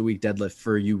 3 days a week deadlift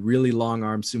for you really long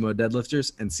arm sumo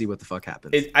deadlifters and see what the fuck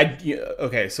happens.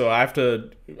 Okay, so I'm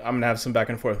going to have some back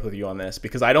and forth with you on this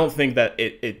because I don't think that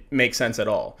it makes sense at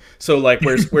all. So like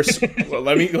we're well,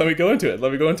 let me go into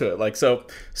it. Like, so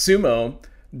sumo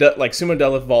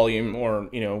deadlift volume or,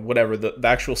 whatever, the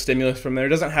actual stimulus from there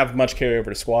doesn't have much carryover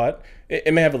to squat.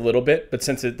 It may have a little bit, but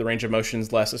since the range of motion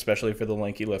is less, especially for the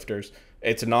lanky lifters,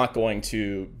 it's not going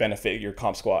to benefit your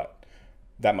comp squat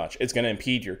that much. It's going to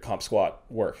impede your comp squat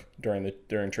work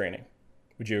during training.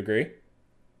 Would you agree?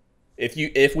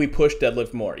 If we push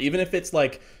deadlift more, even if it's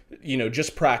like,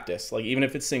 just practice, like even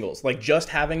if it's singles, like just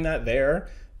having that there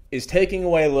is taking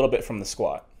away a little bit from the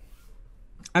squat.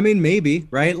 I mean, maybe,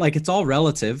 right? Like it's all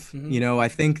relative. Mm-hmm. I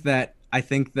think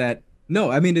that no,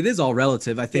 I mean, it is all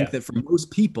relative. I think that for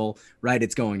most people, right,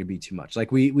 it's going to be too much. Like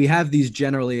we have these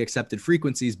generally accepted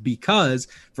frequencies because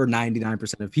for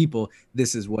 99% of people,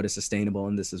 this is what is sustainable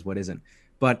and this is what isn't.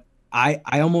 But I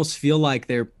almost feel like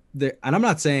they're, and I'm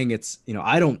not saying it's,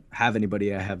 I don't have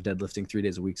anybody I have deadlifting 3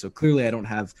 days a week. So clearly I don't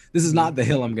have, this is not the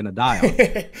hill I'm going to die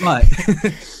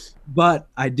on. But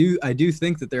I do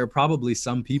think that there are probably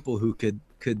some people who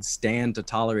could stand to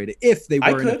tolerate it if they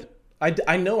were.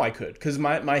 I know I could, because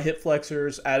my hip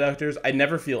flexors, adductors, I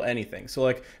never feel anything. So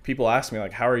like people ask me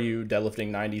like, how are you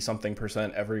deadlifting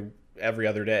 90-something% every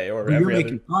other day or you're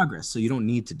making progress, so you don't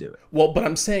need to do it. Well, but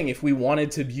I'm saying if we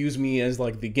wanted to use me as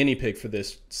like the guinea pig for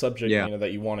this subject,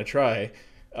 that you want to try,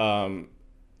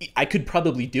 I could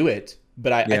probably do it,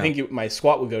 but I think my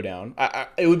squat would go down.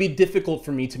 It would be difficult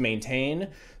for me to maintain,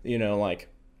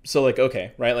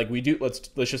 okay, right? Like we do,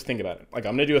 let's just think about it. Like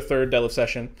I'm going to do a third deadlift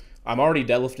session. I'm already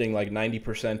deadlifting like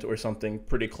 90% or something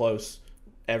pretty close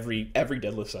every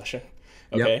deadlift session.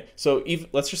 Okay. Yep. So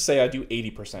let's just say I do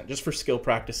 80% just for skill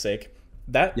practice sake.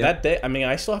 That day, I mean,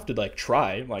 I still have to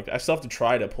try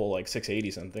to pull like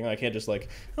 680 something. I can't just I'm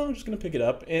just going to pick it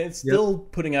up. And it's still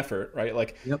putting effort,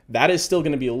 right? That is still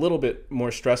going to be a little bit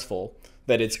more stressful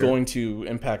that it's going to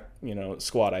impact,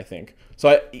 squat, I think.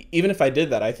 So even if I did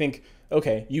that, I think,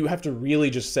 okay, you have to really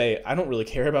just say, I don't really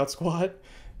care about squat.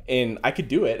 And I could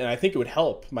do it, and I think it would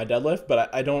help my deadlift,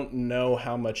 but I don't know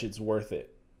how much it's worth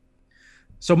it.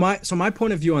 So my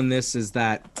point of view on this is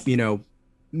that,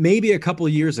 maybe a couple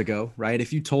of years ago, right,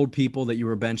 if you told people that you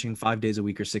were benching 5 days a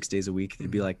week or 6 days a week,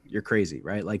 they'd be like, you're crazy,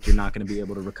 right? Like you're not going to be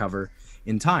able to recover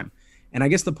in time. And I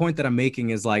guess the point that I'm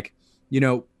making is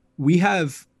we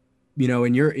have,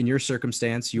 in your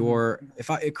circumstance,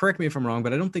 correct me if I'm wrong,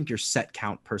 but I don't think your set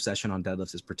count per session on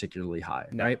deadlifts is particularly high,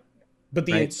 right? But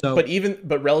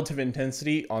but relative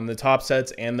intensity on the top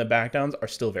sets and the back downs are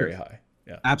still very high.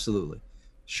 Yeah, absolutely,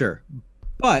 sure.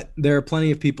 But there are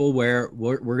plenty of people where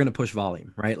we're going to push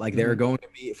volume, right? Like there are going to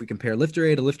be, if we compare lifter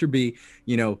A to lifter B,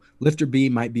 lifter B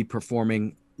might be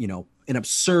performing, an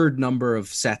absurd number of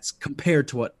sets compared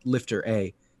to what lifter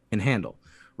A can handle,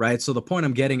 right? So the point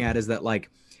I'm getting at is that, like,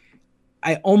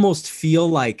 I almost feel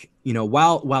like,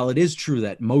 while it is true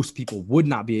that most people would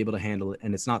not be able to handle it,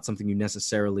 and it's not something you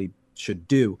necessarily should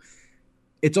do,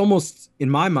 it's almost, in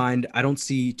my mind, I don't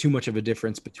see too much of a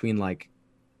difference between, like,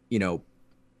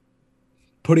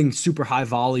 putting super high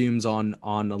volumes on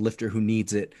a lifter who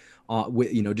needs it,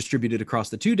 distributed across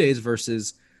the 2 days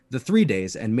versus the 3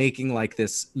 days, and making like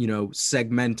this,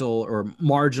 segmental or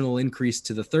marginal increase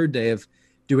to the third day of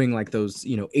doing like those,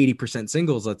 80%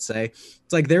 singles, let's say.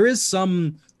 It's like there is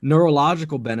some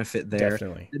neurological benefit there.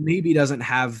 Definitely. That maybe doesn't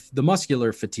have the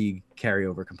muscular fatigue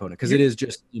carryover component, because it is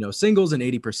just, singles and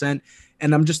 80%.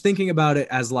 And I'm just thinking about it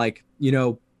as like,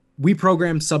 we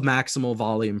program submaximal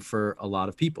volume for a lot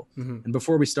of people. And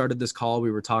before we started this call,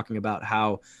 we were talking about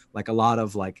how, like, a lot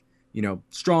of, like,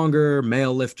 stronger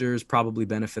male lifters probably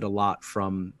benefit a lot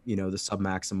from, the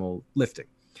submaximal lifting.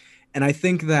 And I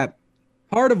think that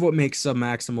part of what makes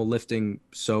submaximal lifting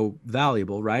so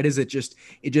valuable, right, is it just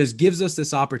gives us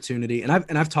this opportunity. And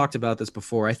I've talked about this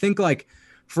before. I think, like,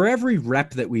 for every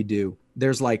rep that we do,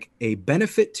 there's like a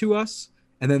benefit to us,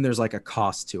 and then there's like a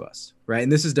cost to us, right?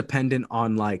 And this is dependent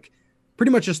on, like,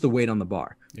 pretty much just the weight on the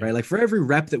bar, right? Like, for every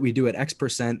rep that we do at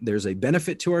X%, there's a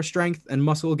benefit to our strength and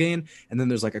muscle gain, and then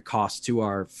there's like a cost to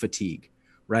our fatigue,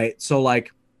 right? So,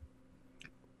 like,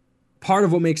 part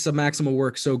of what makes submaximal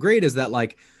work so great is that,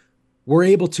 like, we're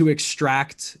able to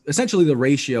extract, essentially the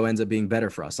ratio ends up being better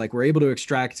for us. Like, we're able to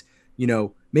extract,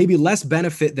 maybe less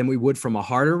benefit than we would from a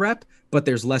harder rep, but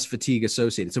there's less fatigue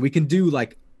associated. So we can do,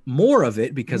 like, more of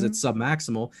it because it's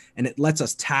submaximal, and it lets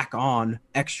us tack on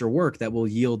extra work that will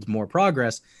yield more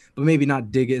progress, but maybe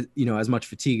not dig it, as much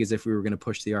fatigue as if we were going to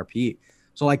push the RPE.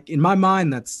 So, like, in my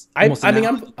mind, that's I'm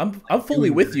fully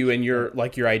with you in your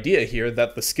idea here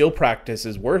that the skill practice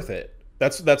is worth it.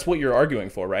 That's what you're arguing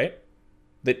for, right?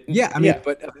 But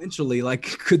eventually, like,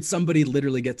 could somebody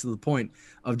literally get to the point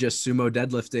of just sumo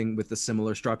deadlifting with a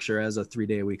similar structure as a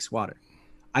 3-day-a-week squatter?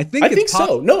 I think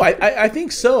so. No, I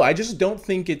think so. I just don't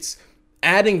think it's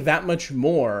adding that much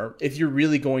more if you're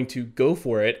really going to go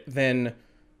for it. Then,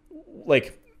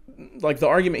 like the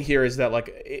argument here is that,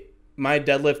 like, my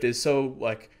deadlift is so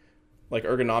like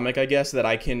ergonomic, I guess, that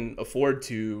I can afford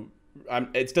to.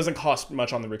 It doesn't cost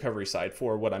much on the recovery side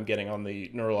for what I'm getting on the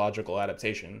neurological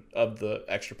adaptation of the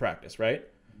extra practice, right?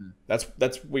 That's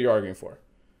what you're arguing for.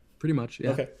 Pretty much,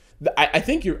 yeah. Okay. I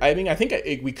think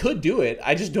we could do it.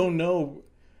 I just don't know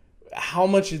how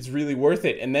much it's really worth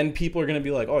it. And then people are going to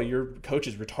be like, oh, your coach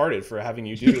is retarded for having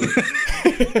you do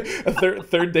a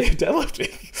third day of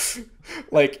deadlifting.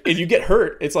 Like, if you get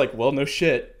hurt, it's like, well, no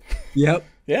shit. Yep.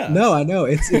 Yeah. No, I know.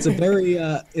 It's a very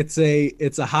it's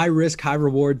a high risk, high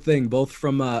reward thing, both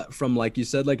from like you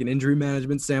said, like an injury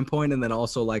management standpoint, and then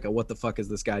also like a what the fuck is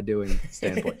this guy doing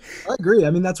standpoint. I agree.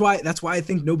 I mean, that's why I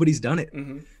think nobody's done it.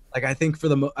 Like, I think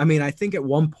I think at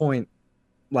one point,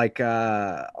 like,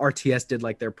 RTS did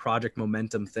like their Project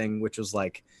Momentum thing, which was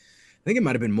like, I think it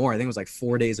might have been more. I think it was like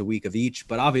 4 days a week of each,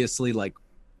 but obviously, like,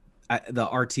 the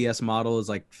RTS model is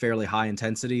like fairly high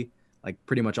intensity, like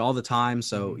pretty much all the time.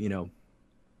 So,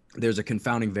 there's a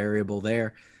confounding variable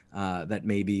there that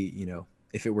maybe,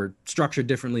 if it were structured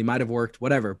differently, might have worked,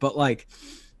 whatever. But, like,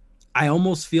 I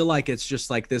almost feel like it's just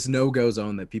like this no-go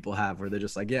zone that people have where they're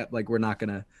just like, yeah, like, we're never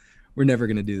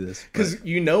going to do this. Because,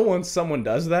 once someone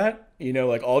does that,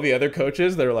 like, all the other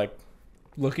coaches, they're like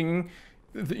looking,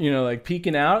 like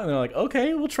peeking out, and they're like,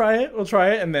 okay, we'll try it.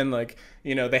 And then, like,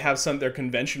 they have their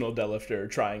conventional deadlifter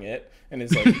trying it, and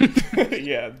it's like,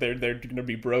 yeah, they're going to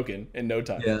be broken in no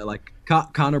time. Yeah, like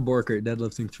Connor Borkert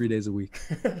deadlifting 3 days a week.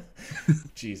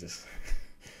 Jesus.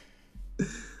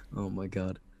 Oh my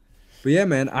God. But yeah,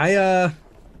 man, I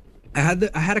had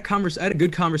a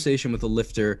good conversation with a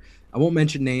lifter. I won't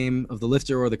mention name of the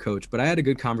lifter or the coach, but I had a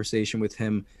good conversation with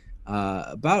him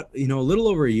about, a little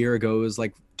over a year ago. It was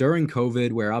like during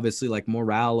COVID, where obviously, like,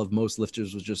 morale of most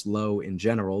lifters was just low in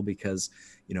general because,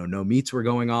 no meets were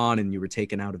going on and you were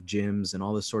taken out of gyms and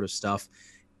all this sort of stuff.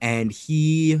 And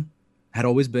he had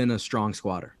always been a strong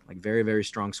squatter, like very, very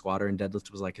strong squatter, and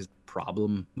deadlift was like his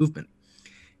problem movement.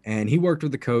 And he worked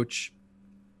with the coach,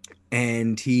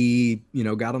 and he,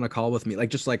 got on a call with me, like,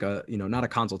 just like a, not a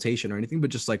consultation or anything, but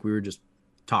just like we were just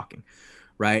talking.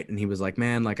 Right. And he was like,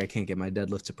 man, like, I can't get my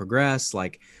deadlift to progress.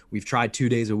 Like, we've tried 2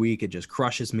 days a week. It just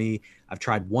crushes me. I've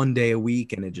tried 1 day a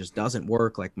week and it just doesn't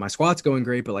work. Like, my squat's going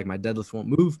great, but like my deadlift won't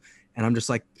move. And I'm just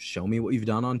like, show me what you've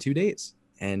done on 2 days.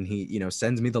 And he,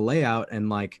 sends me the layout, and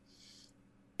like,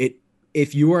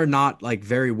 if you are not like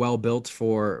very well built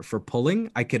for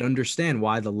pulling, I could understand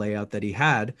why the layout that he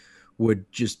had would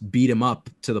just beat him up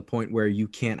to the point where you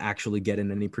can't actually get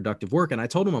in any productive work. And I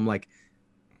told him, I'm like,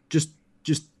 just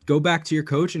go back to your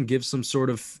coach and give some sort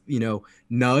of,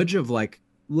 nudge of like,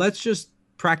 let's just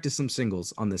practice some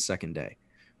singles on this second day,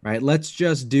 right? Let's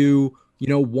just do,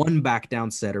 one back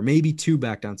down set or maybe two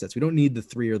back down sets. We don't need the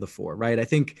 3 or the 4, right? I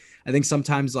think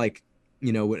sometimes like,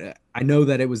 I know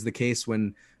that it was the case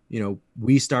when,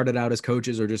 we started out as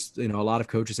coaches or just, a lot of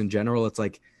coaches in general. It's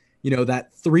like,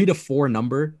 that 3 to 4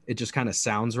 number, it just kind of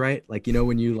sounds right. Like,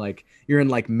 when you like, you're in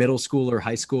like middle school or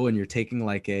high school and you're taking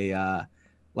like an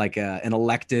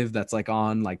elective that's like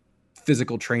on like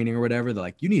physical training or whatever. They're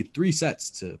like, you need 3 sets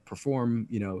to perform,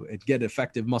 and get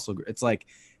effective muscle. It's like,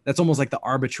 that's almost like the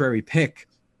arbitrary pick.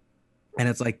 And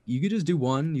it's like, you could just do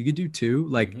 1, you could do 2,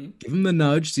 like give him the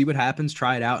nudge, see what happens,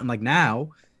 try it out. And like now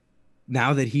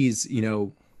that he's,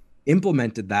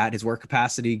 implemented that, his work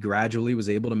capacity gradually was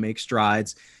able to make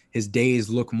strides. His days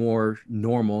look more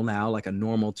normal now, like a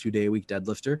normal 2-day-a-week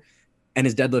deadlifter. And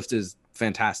his deadlift is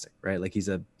fantastic, right? Like he's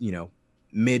a,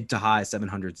 mid to high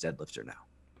 700s deadlifter now.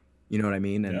 You know what I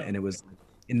mean? And it was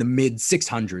in the mid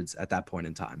 600s at that point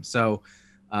in time. So,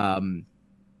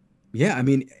 yeah, I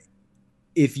mean,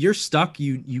 if you're stuck,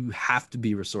 you have to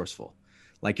be resourceful.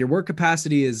 Like your work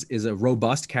capacity is a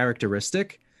robust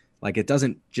characteristic. Like it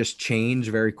doesn't just change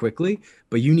very quickly,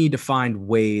 but you need to find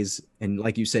ways. And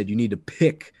like you said, you need to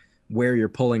pick where you're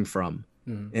pulling from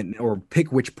or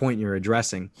pick which point you're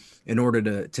addressing in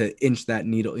order to inch that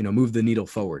needle, move the needle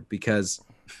forward, because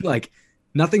like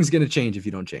nothing's going to change if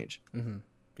you don't change.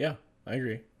 Yeah, I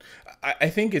agree. I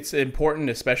think it's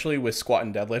important, especially with squat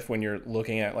and deadlift, when you're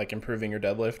looking at like improving your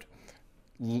deadlift,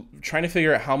 trying to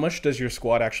figure out how much does your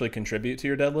squat actually contribute to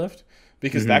your deadlift,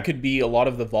 because that could be a lot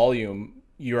of the volume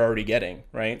you're already getting,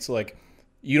 right? So like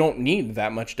you don't need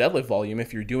that much deadlift volume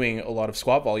if you're doing a lot of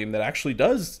squat volume that actually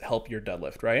does help your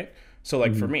deadlift, right? So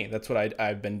like for me, that's what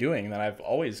I've been doing, that I've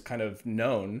always kind of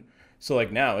known. So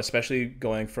like now, especially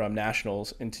going from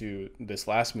nationals into this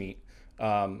last meet,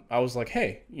 I was like,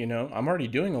 hey, I'm already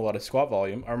doing a lot of squat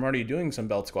volume. I'm already doing some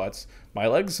belt squats. My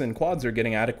legs and quads are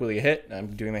getting adequately hit. I'm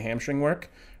doing the hamstring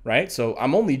work, right? So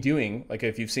I'm only doing, like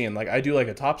if you've seen, like I do like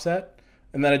a top set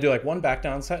and then I do like 1 back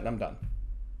down set and I'm done.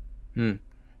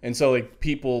 And so like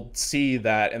people see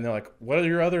that and they're like, what are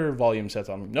your other volume sets?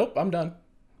 Nope, I'm done.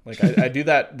 Like I do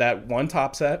that 1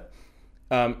 top set,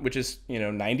 which is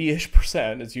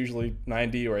 90-ish%. It's usually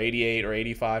 90 or 88 or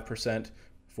 85%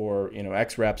 for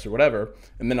X reps or whatever,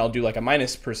 and then I'll do like a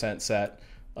 -% set,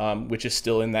 which is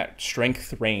still in that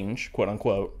strength range, quote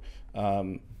unquote,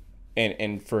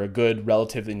 and for a good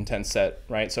relatively intense set,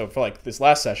 right? So for like this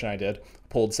last session I did,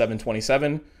 pulled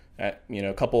 727 at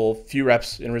a few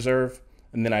reps in reserve,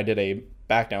 and then I did a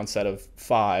back down set of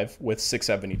 5 with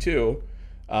 672,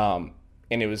 and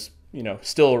it was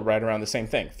still right around the same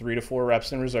thing, 3 to 4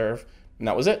 reps in reserve, and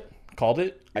that was it. Called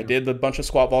it. I did a bunch of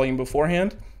squat volume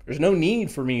beforehand. There's no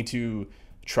need for me to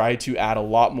try to add a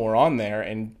lot more on there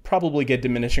and probably get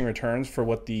diminishing returns for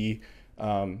what the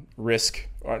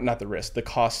the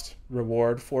cost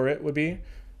reward for it would be,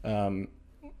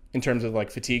 in terms of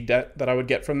like fatigue debt that I would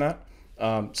get from that.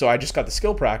 So I just got the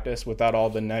skill practice without all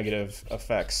the negative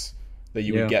effects that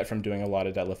you would get from doing a lot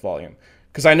of deadlift volume.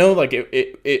 Because I know like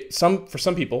for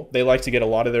some people, they like to get a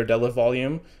lot of their deadlift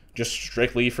volume just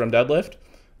strictly from deadlift,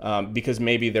 because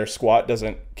maybe their squat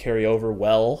doesn't carry over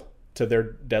well to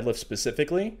their deadlift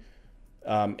specifically.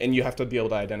 And you have to be able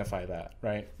to identify that,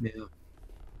 right? Yeah.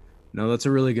 No, that's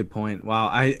a really good point.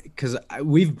 Wow. Because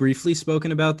we've briefly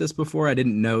spoken about this before. I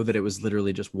didn't know that it was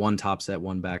literally just 1 top set,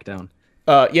 1 back down.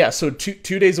 Yeah. So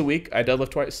two days a week, I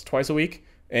deadlift twice a week.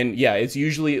 And yeah, it's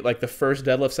usually like the first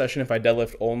deadlift session, if I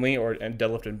deadlift only and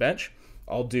deadlift and bench,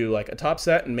 I'll do like a top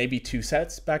set and maybe 2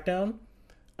 sets back down.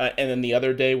 And then the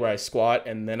other day where I squat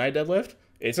and then I deadlift,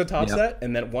 it's a top set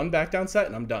and then 1 back down set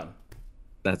and I'm done.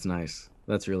 That's nice.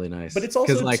 That's really nice. But it's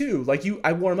also too, like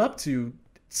I warm up to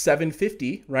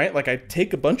 750, right? Like I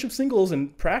take a bunch of singles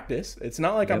and practice. It's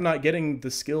not like I'm not getting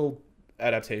the skill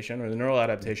adaptation or the neural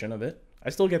adaptation of it. I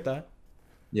still get that.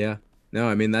 Yeah. No,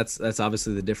 I mean, that's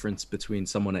obviously the difference between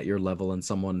someone at your level and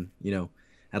someone,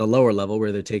 at a lower level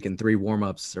where they're taking 3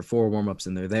 warm-ups or 4 warm-ups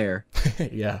and they're there.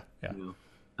 Yeah.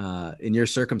 In your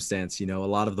circumstance, a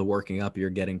lot of the working up, you're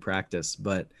getting practice.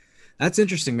 But that's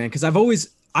interesting, man, because I've always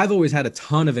had a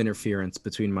ton of interference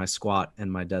between my squat and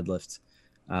my deadlift,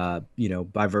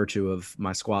 by virtue of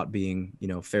my squat being,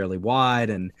 fairly wide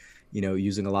and,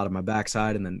 using a lot of my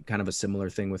backside, and then kind of a similar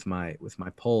thing with my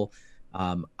pull.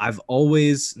 I've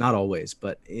always, not always,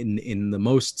 but in the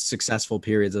most successful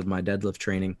periods of my deadlift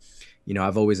training,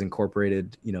 I've always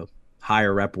incorporated,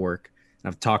 higher rep work.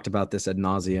 And I've talked about this ad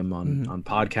nauseum on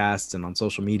podcasts and on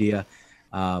social media.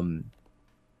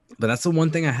 But that's the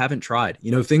one thing I haven't tried.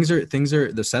 Things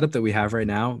are the setup that we have right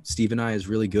now. Steve and I is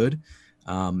really good.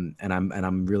 And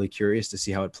I'm really curious to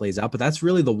see how it plays out. But that's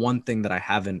really the one thing that I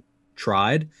haven't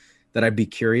tried that I'd be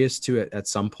curious to at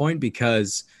some point,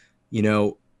 because,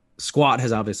 squat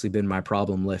has obviously been my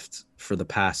problem lift for the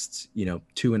past,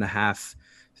 2.5,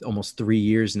 almost 3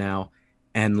 years now.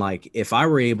 And like, if I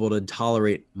were able to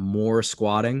tolerate more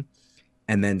squatting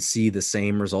and then see the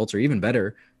same results or even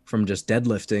better from just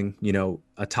deadlifting,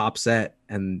 a top set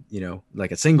and,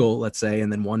 like a single, let's say,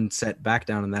 and then one set back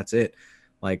down and that's it.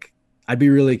 Like, I'd be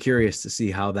really curious to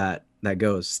see how that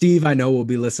goes. Steve, I know, will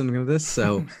be listening to this.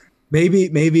 So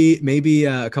maybe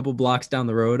a couple blocks down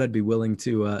the road, I'd be willing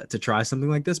to try something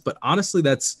like this. But honestly,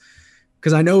 that's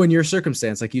because I know in your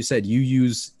circumstance, like you said, you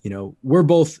use, we're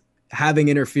both having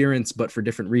interference, but for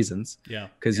different reasons. Yeah.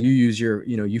 Because you use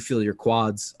you feel your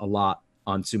quads a lot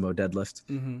on sumo deadlift.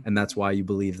 And that's why you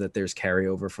believe that there's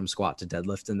carryover from squat to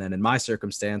deadlift. And then in my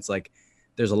circumstance, like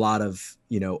there's a lot of,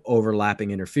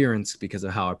 overlapping interference because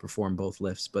of how I perform both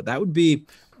lifts. But that would be,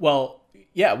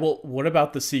 yeah. Well, what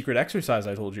about the secret exercise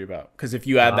I told you about? Because if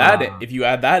you add that in,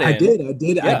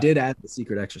 I did add the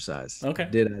secret exercise. Okay. I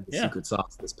did add the secret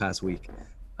sauce this past week.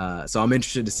 So I'm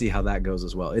interested to see how that goes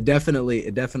as well. It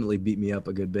definitely beat me up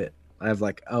a good bit. I have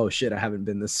like, oh shit, I haven't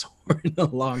been this sore in a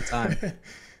long time.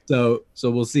 So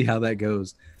we'll see how that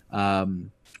goes.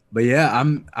 But yeah,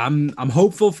 I'm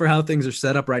hopeful for how things are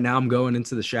set up right now. I'm going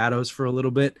into the shadows for a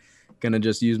little bit. Gonna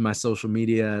just use my social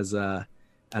media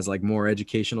as like more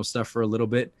educational stuff for a little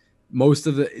bit.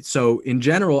 So in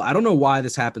general, I don't know why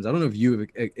this happens. I don't know if you've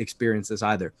experienced this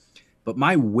either, but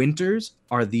my winters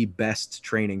are the best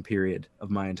training period of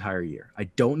my entire year. I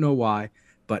don't know why,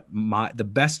 but the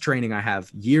best training I have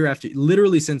year after,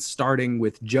 literally since starting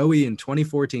with Joey in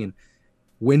 2014,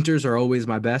 winters are always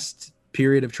my best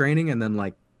period of training. And then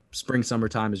like spring,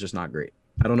 summertime is just not great.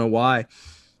 I don't know why,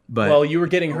 but you were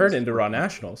getting hurt into Raw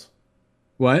Nationals.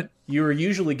 What? You were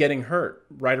usually getting hurt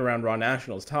right around Raw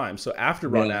Nationals time. So after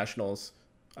Raw Nationals,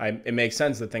 it makes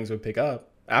sense that things would pick up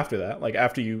after that. Like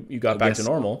after you got back to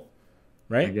normal,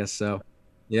 right? I guess so.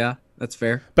 Yeah, that's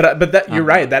fair. But that you're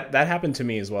right. That happened to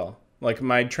me as well. Like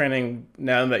my training,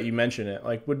 now that you mention it,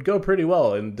 like would go pretty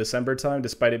well in December time,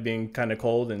 despite it being kind of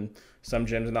cold and some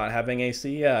gyms not having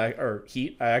AC or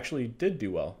heat. I actually did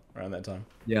do well around that time.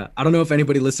 Yeah, I don't know if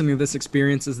anybody listening to this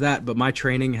experiences that, but my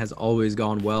training has always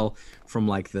gone well from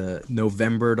like the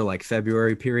November to like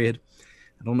February period.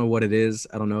 I don't know what it is.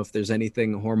 I don't know if there's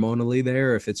anything hormonally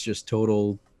there, if it's just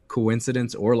total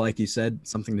coincidence or like you said,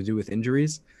 something to do with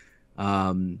injuries.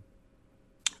 But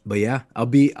yeah,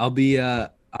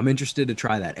 I'm interested to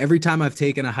try that. Every time I've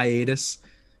taken a hiatus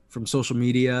from social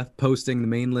media, posting the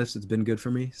main lifts, it's been good for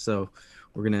me. So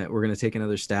we're gonna take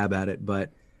another stab at it.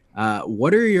 But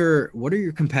what are your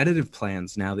competitive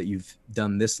plans now that you've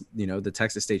done this? The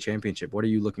Texas State Championship. What are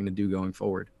you looking to do going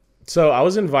forward? So I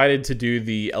was invited to do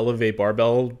the Elevate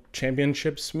Barbell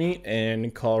Championships meet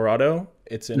in Colorado.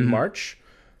 It's in March.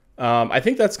 I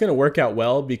think that's going to work out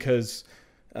well because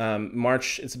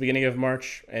March, it's the beginning of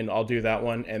March, and I'll do that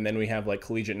one. And then we have like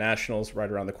Collegiate Nationals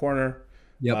right around the corner.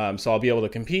 Yep. So I'll be able to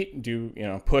compete,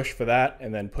 push for that,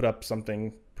 and then put up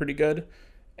something pretty good.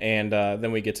 And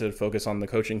then we get to focus on the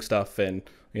coaching stuff and,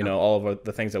 all of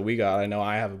the things that we got. I know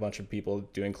I have a bunch of people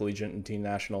doing collegiate and team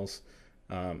nationals.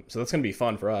 So that's going to be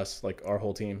fun for us, like our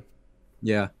whole team.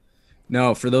 Yeah.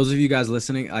 No, for those of you guys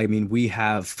listening, I mean, we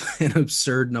have an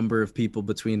absurd number of people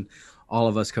between all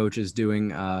of us coaches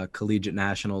doing collegiate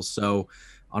nationals. So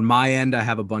on my end, I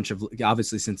have a bunch of,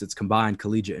 obviously since it's combined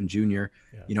collegiate and junior,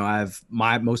 I have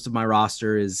most of my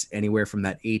roster is anywhere from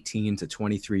that 18 to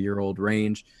 23-year-old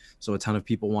range. So a ton of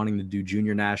people wanting to do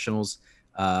junior nationals.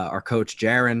 Our coach,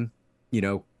 Jaron,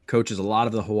 coaches a lot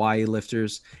of the Hawaii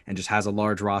lifters and just has a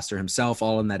large roster himself,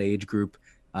 all in that age group.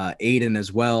 Aiden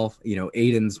as well.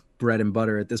 Aiden's bread and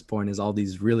butter at this point is all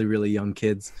these really, really young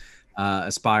kids,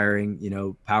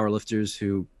 aspiring, power lifters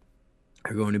who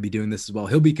are going to be doing this as well.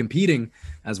 He'll be competing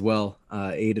as well.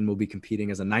 Aiden will be competing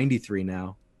as a 93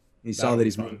 now. He saw that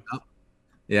he's moving up.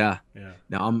 Yeah.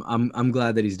 No, I'm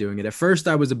glad that he's doing it. At first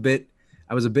I was a bit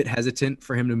hesitant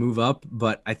for him to move up,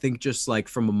 but I think just like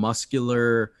from a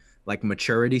muscular, like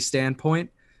maturity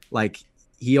standpoint, like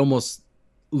he almost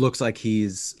looks like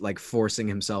he's like forcing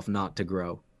himself not to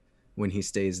grow when he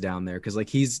stays down there. Cause like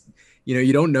he's,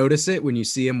 you don't notice it when you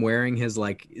see him wearing his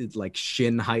like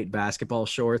shin height basketball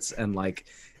shorts and like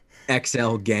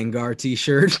XL Gengar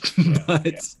t-shirt,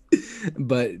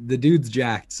 but the dude's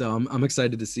jacked. So I'm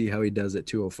excited to see how he does at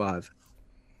 205.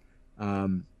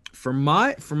 For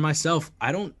myself,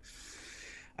 I don't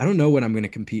know when I'm going to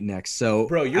compete next. So,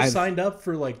 bro, you're signed up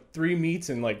for like 3 meets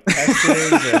in like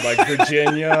Texas or like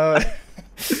Virginia.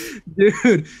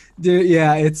 Dude,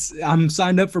 yeah, I'm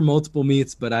signed up for multiple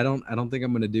meets, but I don't think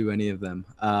I'm going to do any of them.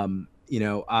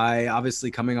 I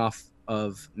obviously, coming off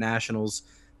of nationals,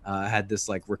 had this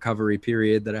like recovery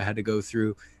period that I had to go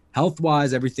through. Health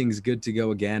wise, everything's good to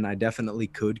go again. I definitely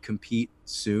could compete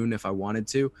soon if I wanted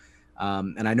to.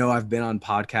 And I know I've been on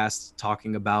podcasts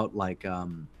talking about like,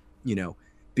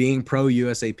 being pro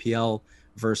USAPL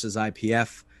versus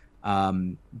IPF.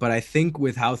 But I think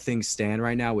with how things stand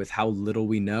right now, with how little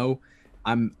we know,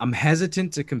 I'm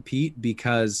hesitant to compete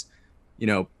because,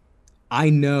 I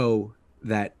know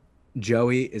that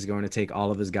Joey is going to take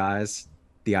all of his guys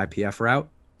the IPF route.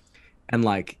 And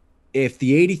like, if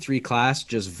the 83 class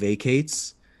just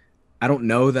vacates, I don't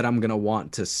know that I'm going to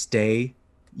want to stay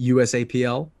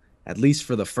USAPL, at least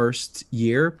for the first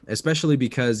year, especially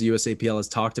because USAPL has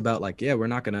talked about like, yeah, we're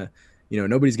not going to,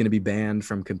 nobody's going to be banned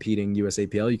from competing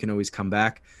USAPL. You can always come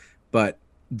back. But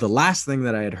the last thing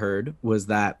that I had heard was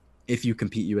that if you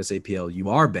compete USAPL, you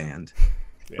are banned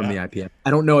from the IPF.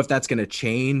 I don't know if that's going to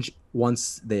change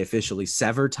once they officially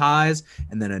sever ties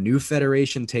and then a new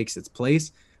federation takes its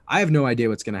place. I have no idea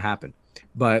what's going to happen.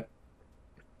 But,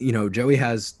 Joey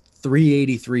has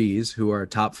 383s who are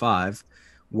top 5,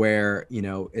 where,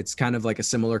 it's kind of like a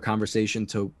similar conversation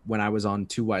to when I was on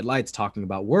Two White Lights talking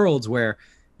about Worlds, where,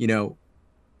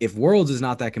 if Worlds is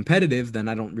not that competitive, then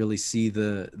I don't really see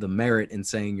the merit in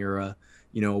saying you're a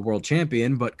world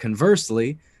champion. But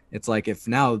conversely, it's like if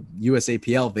now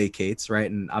USAPL vacates,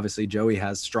 right? And obviously Joey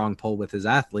has strong pull with his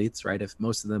athletes, right? If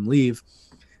most of them leave,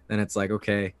 then it's like,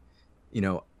 okay,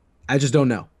 I just don't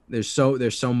know. There's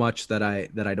so much that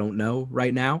I don't know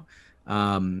right now.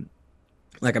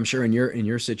 Like I'm sure in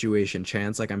your situation,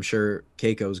 Chance, like I'm sure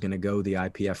Keiko's going to go the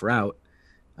IPF route.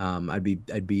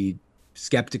 I'd be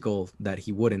skeptical that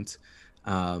he wouldn't.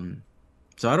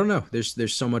 So I don't know.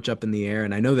 There's so much up in the air,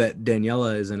 and I know that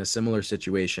Daniela is in a similar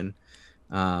situation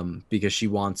because she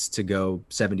wants to go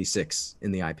 76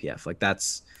 in the IPF. Like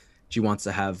she wants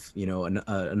to have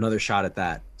another shot at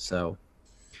that. So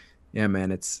yeah,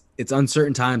 man, it's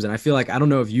uncertain times, and I feel like I don't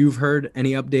know if you've heard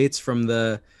any updates from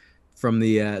the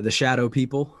shadow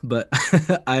people, but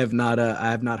I have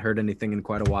not heard anything in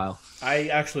quite a while. I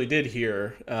actually did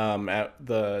hear at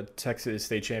the Texas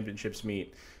State Championships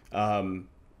meet,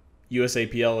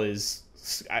 USAPL is,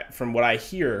 from what I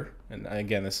hear, and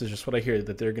again, this is just what I hear,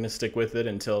 that they're going to stick with it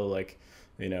until like,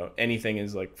 anything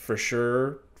is like for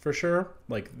sure.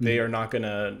 Like they are not going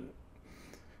to.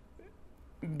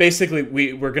 Basically,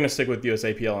 we're going to stick with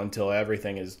USAPL until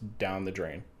everything is down the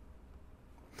drain.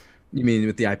 You mean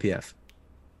with the IPF?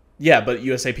 Yeah, but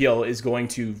USAPL is going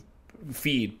to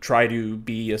try to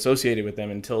be associated with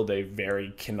them until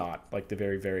they cannot, like the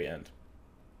very, very end.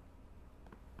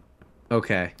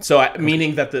 Okay. So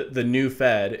meaning that the new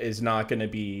Fed is not going to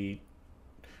be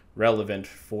relevant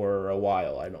for a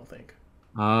while, I don't think.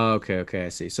 Oh, okay, I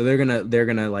see. So they're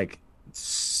gonna like,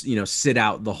 sit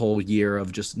out the whole year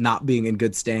of just not being in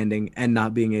good standing and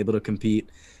not being able to compete,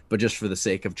 but just for the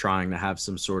sake of trying to have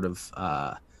some sort of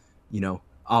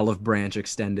olive branch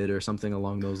extended or something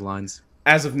along those lines.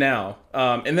 As of now.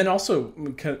 And then also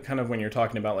kind of when you're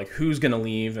talking about like who's going to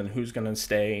leave and who's going to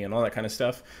stay and all that kind of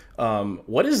stuff,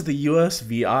 what is the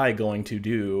USVI going to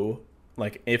do?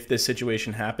 Like if this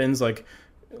situation happens, like,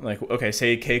 okay,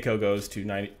 say Keiko goes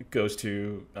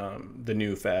to the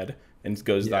new Fed and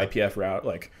goes the IPF route.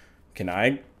 Like, can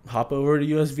I hop over to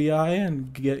USVI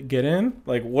and get in?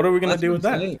 Like, what are we going to do with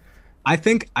that? I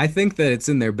think that it's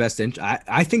in their best interest.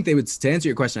 I think they would, to answer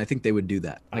your question, I think they would do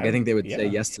that. Like, I think they would say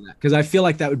yes to that, because I feel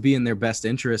like that would be in their best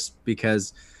interest,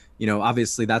 because,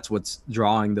 obviously that's what's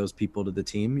drawing those people to the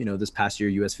team. This past year,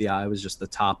 USVI was just the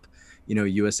top,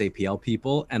 USAPL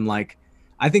people. And like,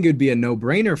 I think it would be a no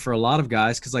brainer for a lot of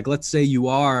guys. Cause like, let's say you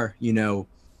are,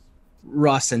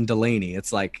 Russ and Delaney.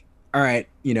 It's like, all right,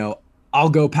 I'll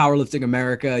go Powerlifting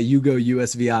America, you go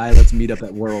USVI, let's meet up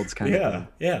at Worlds kind of thing.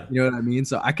 Yeah. You know what I mean?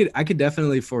 So I could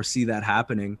definitely foresee that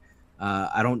happening.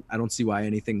 I don't see why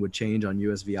anything would change on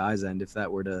USVI's end if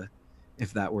that were to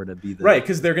be the right,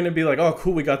 because they're going to be like, oh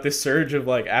cool, we got this surge of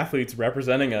like athletes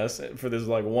representing us for this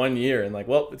like 1 year, and like,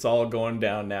 well, it's all going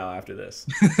down now after this.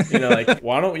 Like,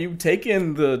 why don't you take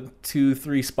in the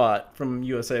 2-3 spot from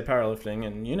USA Powerlifting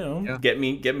and get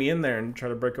me in there and try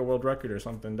to break a world record or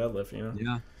something, deadlift,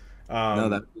 Yeah.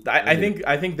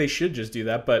 I think they should just do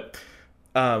that. But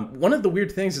one of the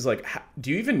weird things is like,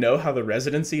 do you even know how the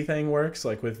residency thing works?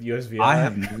 Like with USVI, I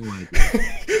have no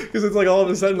idea. Because it's like all of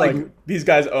a sudden, like, like these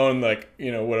guys own like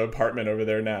what apartment over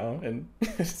there now, and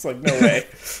it's like no way.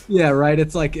 Yeah, right.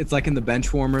 It's like in the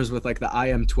bench warmers with like the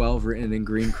IM12 written in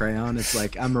green crayon. It's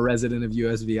like I'm a resident of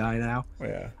USVI now.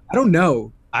 Yeah. I don't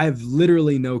know. I have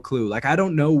literally no clue. Like I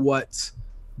don't know what.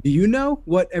 Do you know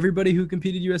what everybody who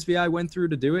competed USVI went through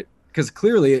to do it? Because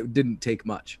clearly it didn't take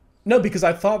much. No, because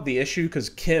I thought the issue, because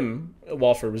Kim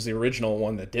Walford was the original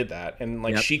one that did that, and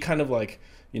like she kind of like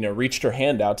reached her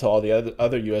hand out to all the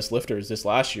other U.S. lifters this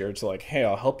last year to like, hey,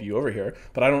 I'll help you over here.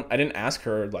 But I didn't ask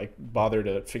her, like, bother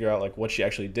to figure out like what she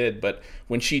actually did. But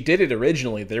when she did it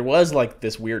originally, there was like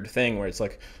this weird thing where it's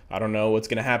like, I don't know what's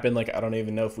gonna happen. Like I don't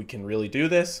even know if we can really do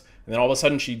this. And then all of a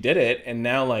sudden she did it, and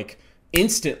now like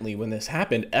instantly when this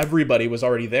happened, everybody was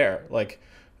already there. Like.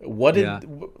 What did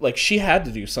like she had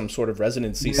to do some sort of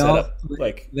residency setup?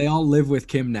 Like they all live with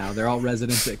Kim now. They're all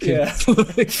residents at Kim's,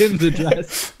 Kim's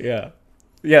address. Yeah,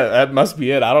 that must be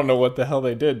it. I don't know what the hell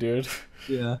they did, dude.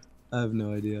 Yeah, I have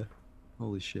no idea.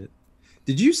 Holy shit!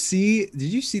 Did you see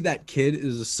that kid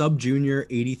is a sub junior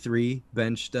 83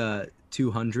 benched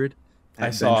 200?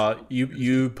 I saw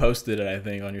you posted it, I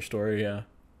think, on your story. Yeah,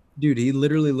 dude, he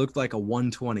literally looked like a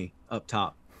 120 up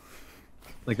top.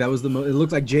 Like that was it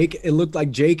looked like Jake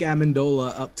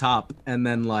Amendola up top, and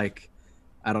then like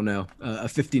I don't know, a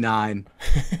 59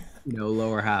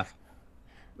 lower half.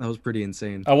 That was pretty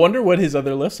insane. I wonder what his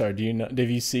other lifts are. Do you know,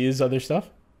 did you see his other stuff?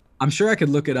 I'm sure I could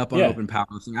look it up on Open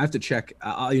Powerlifting. I have to check.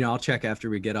 I'll check after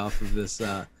we get off of this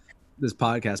this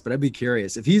podcast, but I'd be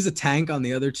curious. If he's a tank on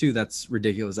the other two, that's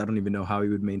ridiculous. I don't even know how he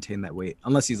would maintain that weight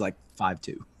unless he's like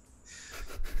 5'2".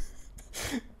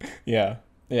 Yeah.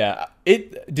 Yeah.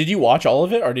 Did you watch all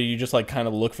of it, or did you just like kind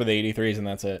of look for the 83s and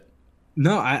that's it?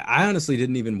 No, I honestly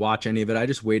didn't even watch any of it. I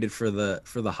just waited for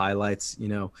the highlights.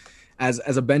 As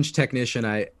a bench technician,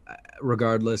 I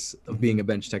regardless of being a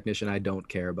bench technician, I don't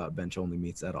care about bench only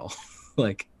meets at all.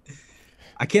 Like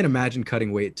I can't imagine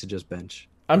cutting weight to just bench.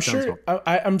 I'm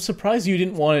surprised you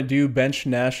didn't want to do bench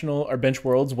national or bench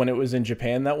worlds when it was in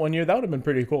Japan that one year. That would have been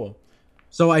pretty cool.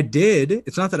 So I did.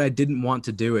 It's not that I didn't want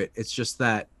to do it. It's just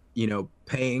that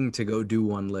paying to go do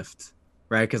one lift,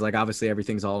 right? Because like obviously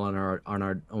everything's all on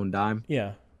our own dime.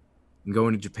 Yeah, and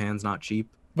going to Japan's not cheap.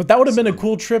 But that would have been a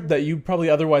cool trip that you probably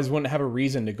otherwise wouldn't have a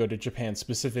reason to go to Japan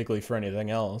specifically for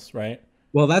anything else, right?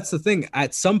 Well, that's the thing.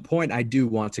 At some point, I do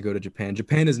want to go to Japan.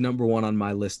 Japan is number one on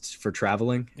my list for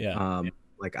traveling. Yeah.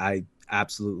 Like I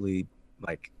absolutely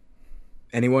like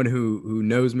anyone who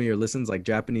knows me or listens. Like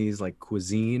Japanese like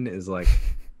cuisine is like.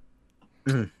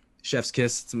 Chef's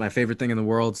kiss. It's my favorite thing in the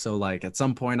world. So like at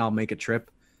some point I'll make a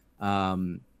trip.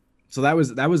 So that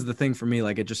was the thing for me.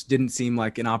 Like it just didn't seem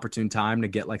like an opportune time to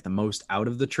get like the most out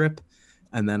of the trip.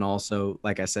 And then also,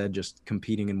 like I said, just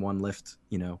competing in one lift,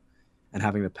 and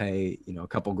having to pay, a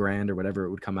couple grand or whatever it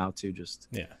would come out to just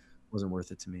wasn't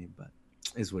worth it to me, but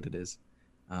is what it is.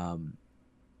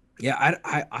 Yeah,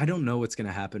 I don't know what's going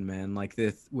to happen, man. Like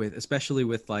this especially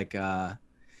with like,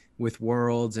 with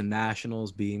worlds and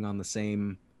nationals being on the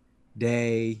same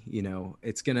day,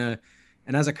 it's gonna,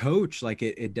 and as a coach, like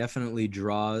it definitely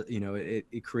draws,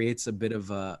 it creates a bit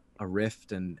of a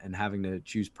rift and having to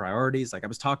choose priorities. Like I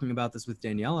was talking about this with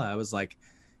Daniela. I was like,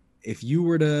 if you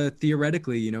were to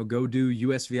theoretically, go do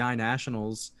USVI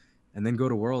nationals and then go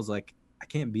to worlds, like I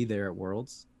can't be there at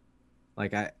worlds.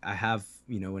 Like I have,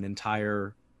 an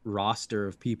entire roster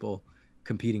of people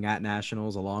competing at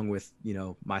nationals along with,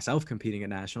 myself competing at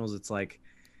nationals. It's like,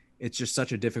 it's just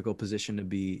such a difficult position to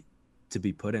be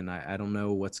put in. I don't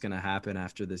know what's going to happen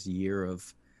after this year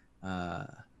of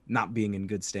not being in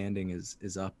good standing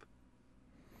is up.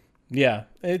 Yeah,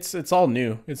 it's all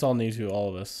new. It's all new to all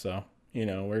of us. So,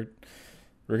 we're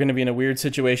going to be in a weird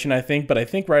situation, I think. But I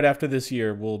think right after this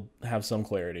year, we'll have some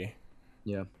clarity.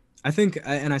 Yeah, I think,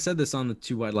 and I said this on the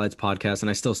Two White Lights podcast, and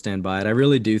I still stand by it. I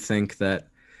really do think that,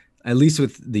 at least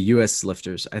with the U.S.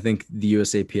 lifters, I think the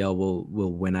USAPL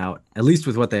will win out, at least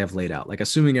with what they have laid out. Like,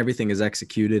 assuming everything is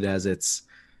executed as it's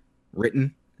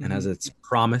written and as it's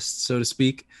promised, so to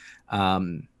speak.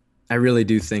 I really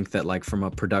do think that, like, from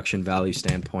a production value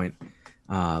standpoint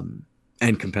and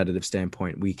competitive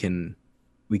standpoint, we can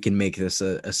make this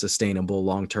a sustainable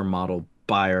long-term model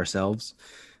by ourselves.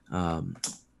 But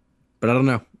I don't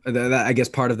know. I guess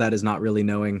part of that is not really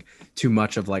knowing too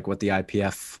much of like what the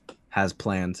IPF has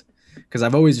planned, because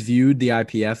I've always viewed the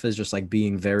IPF as just like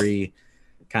being very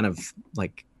kind of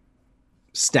like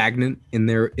stagnant in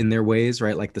their ways,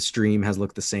 right? Like the stream has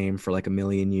looked the same for like a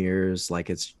million years. Like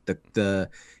it's the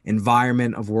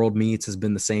environment of world meets has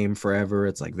been the same forever.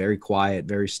 It's like very quiet,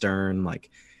 very stern, like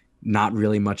not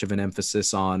really much of an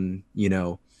emphasis on,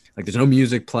 like there's no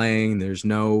music playing. There's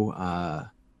no,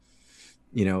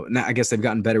 you know, now I guess they've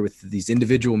gotten better with these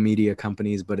individual media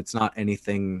companies, but it's not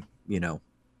anything, you know,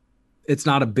 it's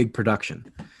not a big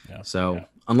production. Yeah, so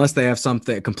unless they have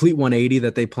something, a complete 180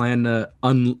 that they plan to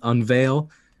unveil,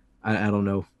 I don't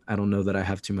know. I don't know that I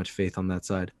have too much faith on that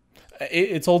side.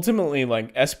 It's ultimately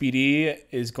like SBD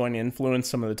is going to influence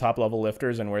some of the top level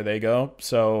lifters and where they go.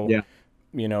 So, yeah,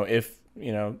 you know, if,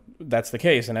 you know, that's the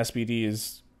case and SBD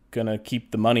is going to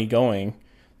keep the money going,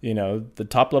 you know, the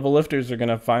top level lifters are going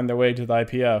to find their way to the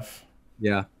IPF.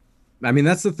 Yeah. I mean,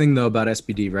 that's the thing though about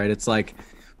SBD, right? It's like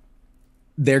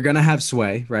they're going to have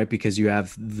sway, right? Because you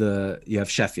have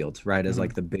Sheffield, right? As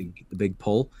like the big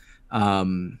pull.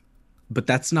 But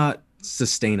that's not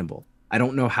sustainable. I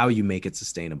don't know how you make it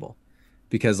sustainable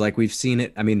because like we've seen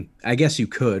it. I mean, I guess you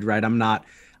could, right? I'm not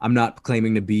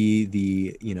claiming to be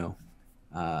the, you know,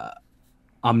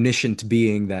 omniscient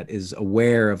being that is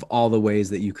aware of all the ways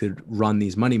that you could run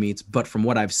these money meets. But from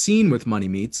what I've seen with money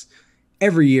meets,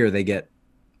 every year they get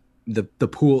the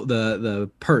pool,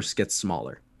 the purse gets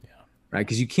smaller, right?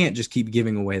 Because you can't just keep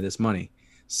giving away this money.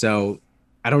 So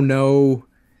I don't know.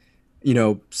 You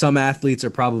know, some athletes are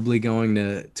probably going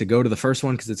to go to the first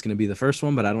one because it's going to be the first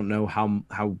one, but I don't know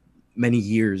how many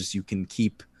years you can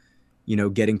keep, you know,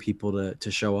 getting people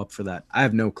to show up for that. I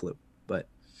have no clue, but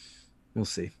we'll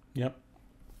see. Yep.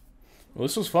 Well,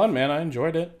 this was fun, man. I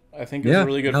enjoyed it. I think it was a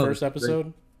really good first episode.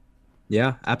 Great.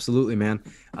 Yeah, absolutely, man.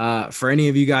 For any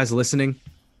of you guys listening,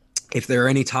 if there are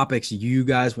any topics you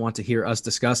guys want to hear us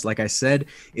discuss, like I said,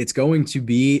 it's going to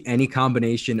be any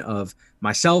combination of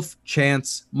myself,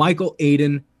 Chance, Michael,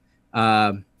 Aiden,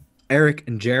 Eric,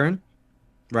 and Jaron,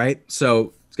 right?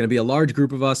 So it's going to be a large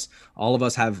group of us. All of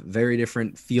us have very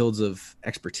different fields of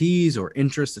expertise or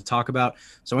interest to talk about.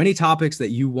 So any topics that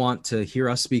you want to hear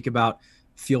us speak about,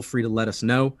 feel free to let us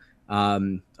know.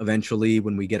 Eventually,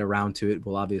 when we get around to it,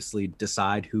 we'll obviously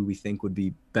decide who we think would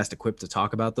be best equipped to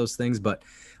talk about those things. But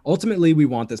ultimately, we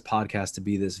want this podcast to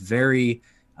be this very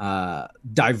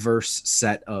diverse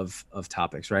set of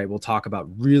topics, right? We'll talk about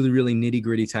really, really nitty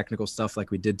gritty technical stuff like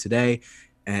we did today,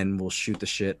 and we'll shoot the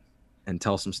shit and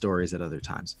tell some stories at other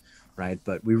times, right?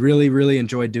 But we really, really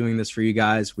enjoyed doing this for you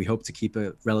guys. We hope to keep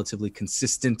a relatively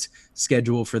consistent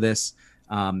schedule for this.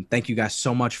 Thank you guys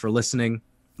so much for listening.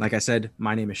 Like I said,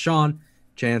 my name is Sean.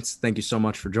 Chance, thank you so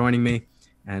much for joining me,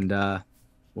 and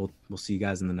we'll see you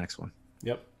guys in the next one.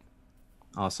 Yep.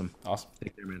 Awesome. Awesome.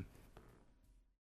 Take care, man.